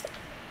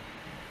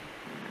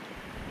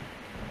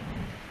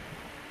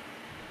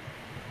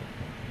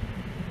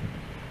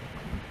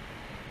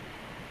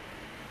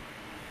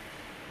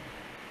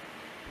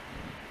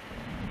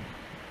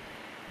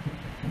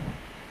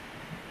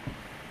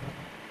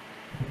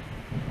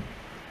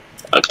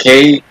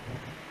 Okay.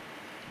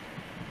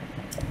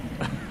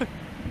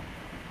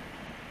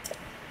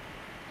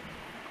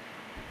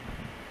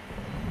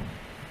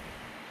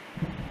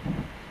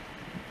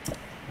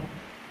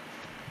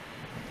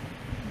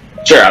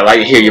 Sure, I'd like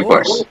to hear your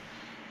voice.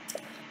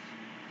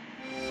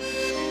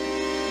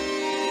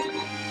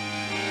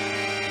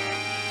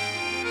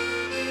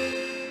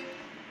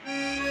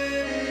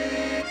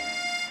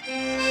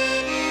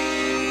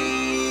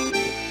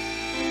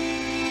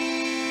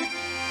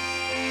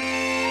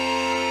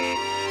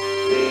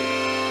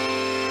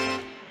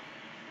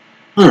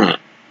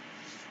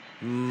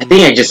 I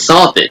think I just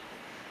solved it.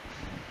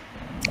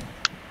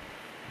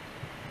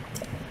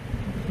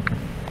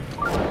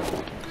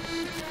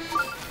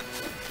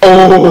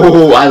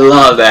 Oh, I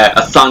love that.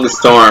 A Song of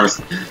Storms.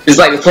 It's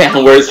like the play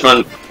on words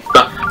from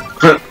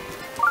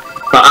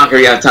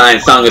Ocarina of Time,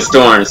 Song of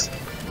Storms.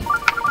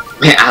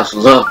 Man, I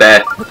love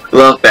that.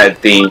 Love that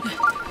theme.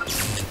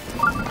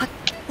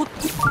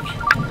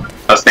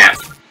 Oh, snap.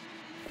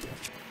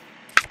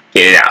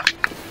 Get it out.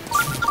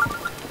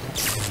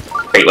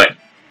 Wait, what?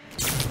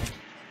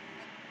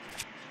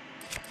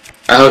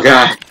 Oh,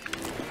 God.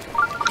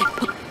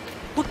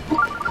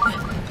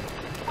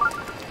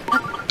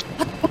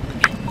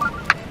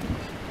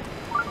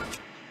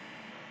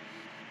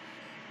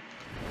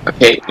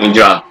 Okay, let me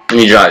drop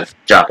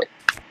it.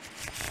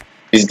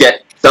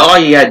 So all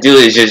you gotta do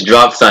is just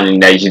drop something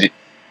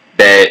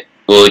that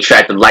will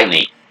attract the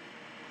lightning.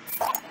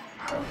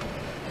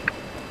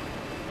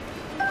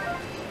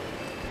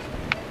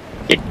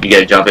 Okay, you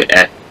gotta drop it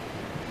at,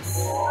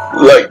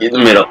 look, in the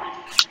middle.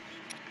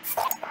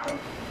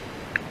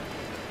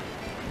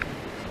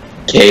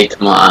 Okay,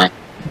 come on.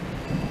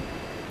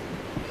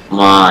 Come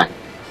on.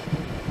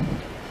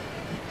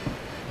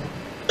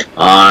 Come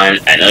on,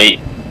 I know you,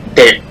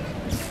 there.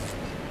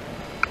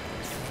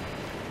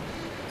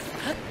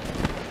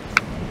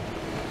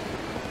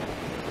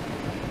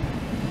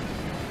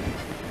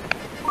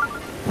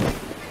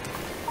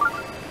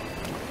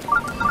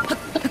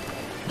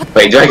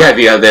 Wait, do I gotta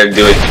be out there to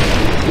do it?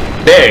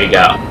 There you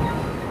go.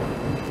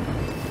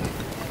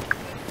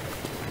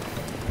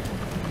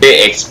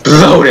 It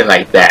exploded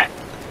like that.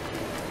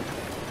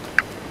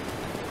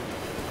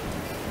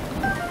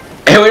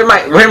 And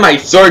where'd my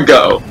sword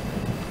go?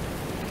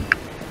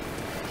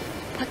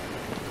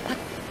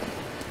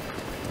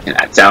 You're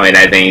not telling me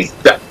that thing's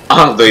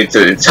all the way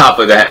to the top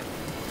of that.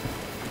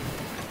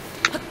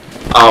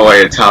 All the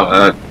way to the top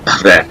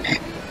of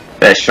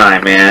that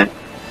shrine, man.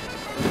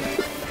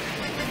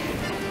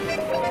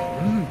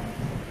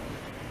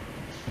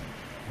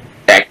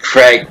 That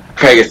Craig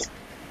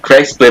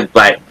split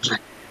by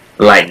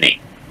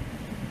lightning.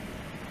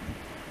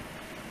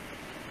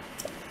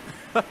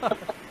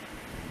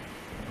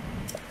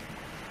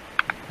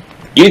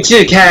 You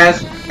too,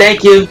 Cass.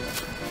 Thank you.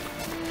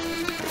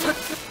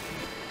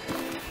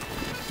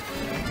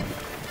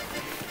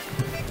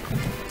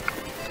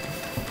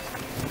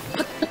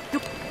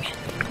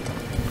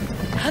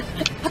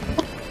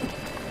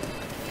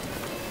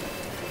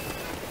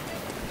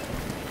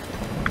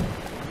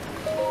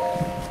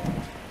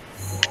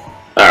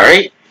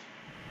 Alright.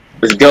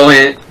 Let's go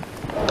in.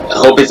 I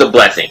hope it's a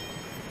blessing.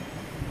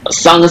 A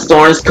Song of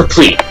Storms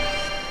complete.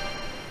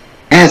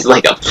 That's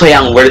like a play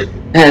on word.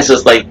 That's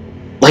just like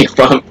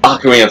from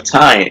Ocarina of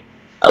Time.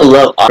 I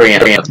love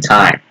Ocarina of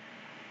Time.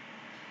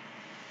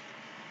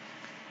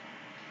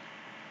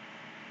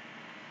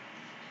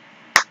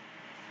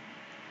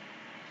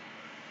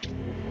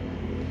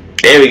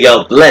 There we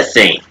go,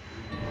 blessing.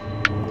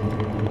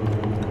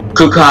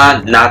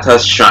 Kuka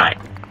Nata's shrine.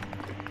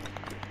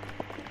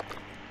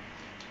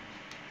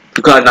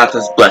 Kuka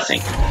Nata's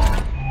blessing.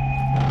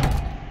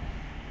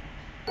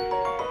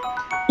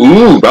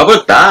 Ooh, rubber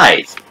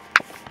thighs.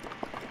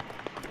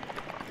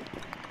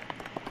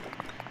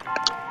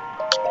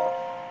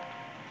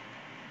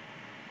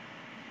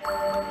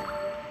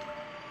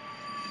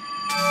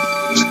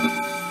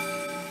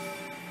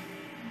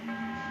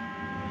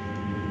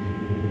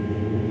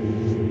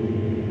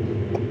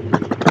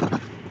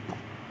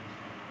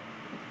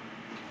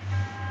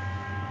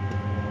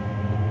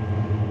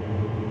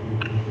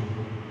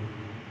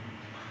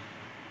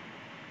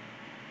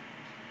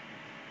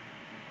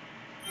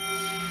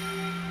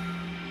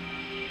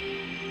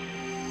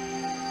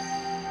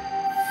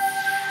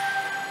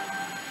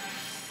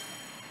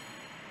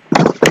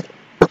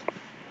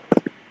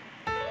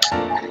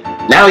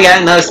 Now we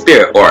got another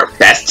spirit orb.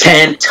 That's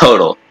 10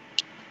 total.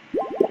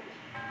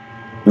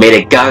 May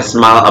the God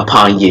smile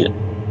upon you.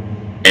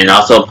 And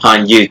also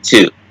upon you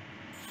too.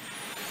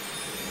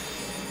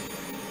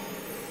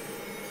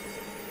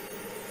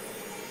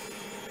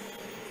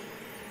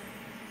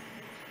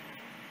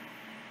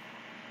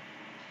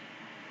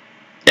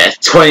 That's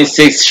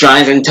 26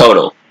 shrines in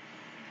total.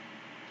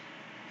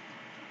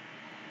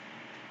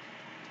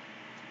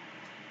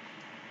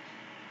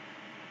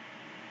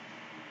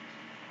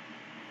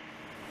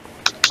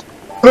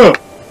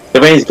 The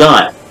rain's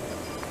gone.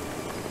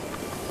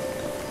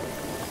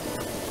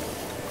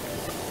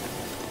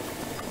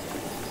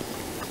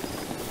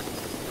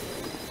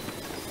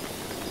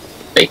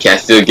 Wait, can I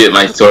still get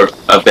my sword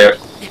up there?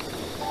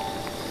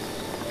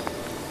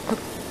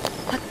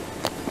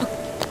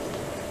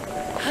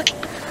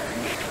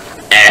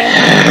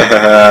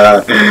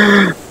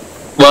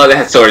 Well,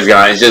 that sword's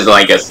gone. It's just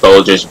like a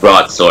soldier's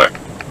broadsword.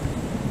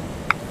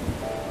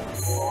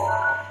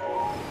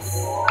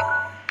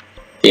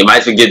 You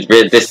might as well get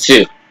rid of this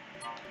too.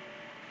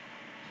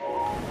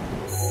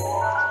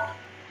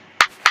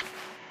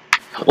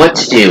 What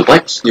to do?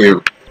 What to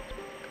do?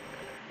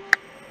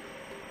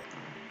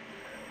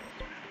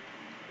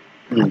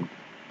 Well,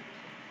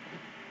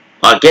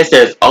 I guess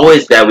there's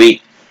always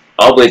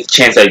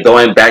chance of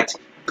going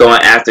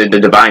after the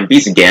divine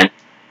beast again.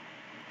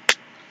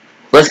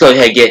 Let's go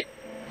ahead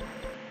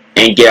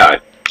and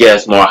get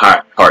us more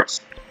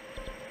hearts.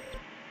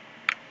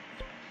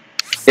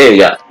 There we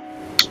go.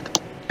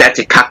 That's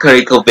a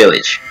Kakariko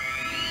village.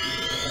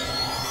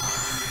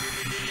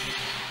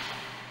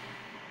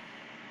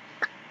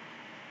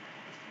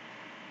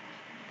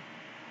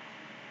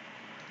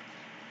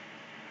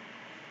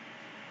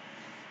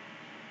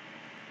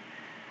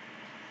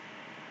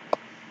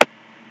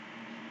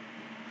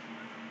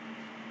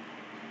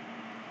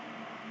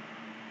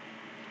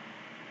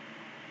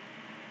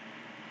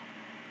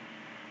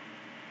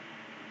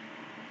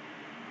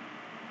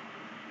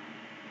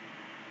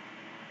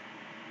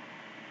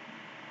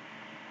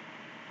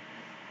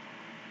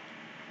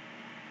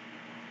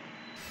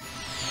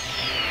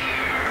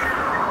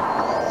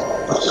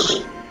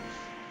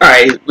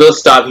 Alright, we'll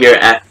stop here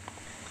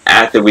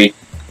after we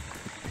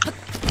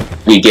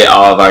get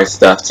all of our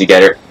stuff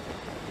together.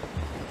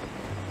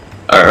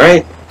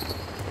 Alright.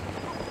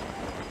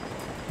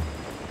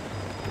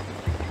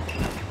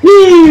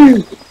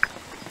 Woo!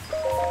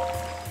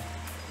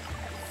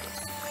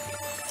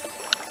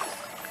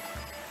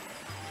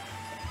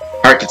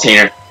 Heart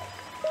container.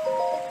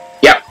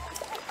 Yep.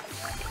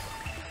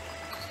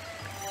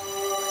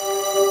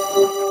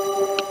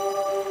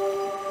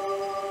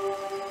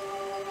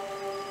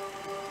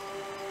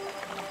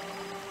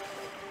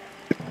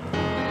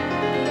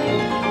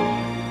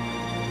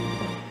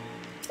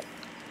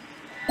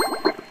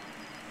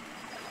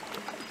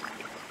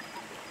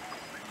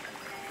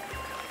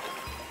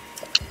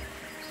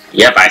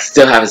 Yep, I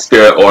still have a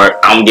spirit orb.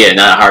 I'm getting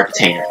another heart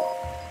container.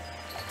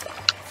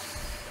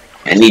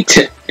 I need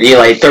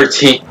like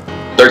 13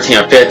 or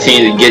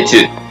 15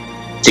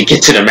 to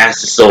get to the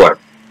master sword.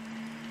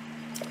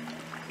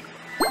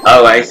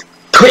 Alright,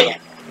 quick.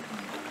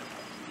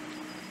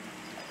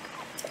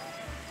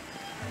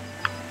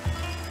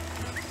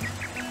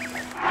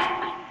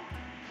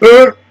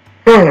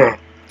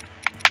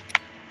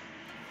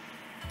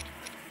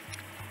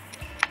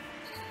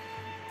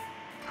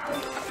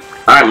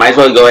 Alright, might as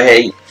well go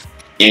ahead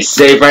and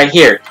save right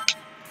here.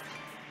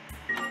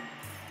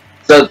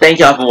 So thank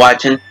y'all for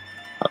watching.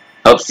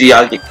 Hope to see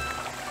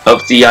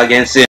y'all again soon.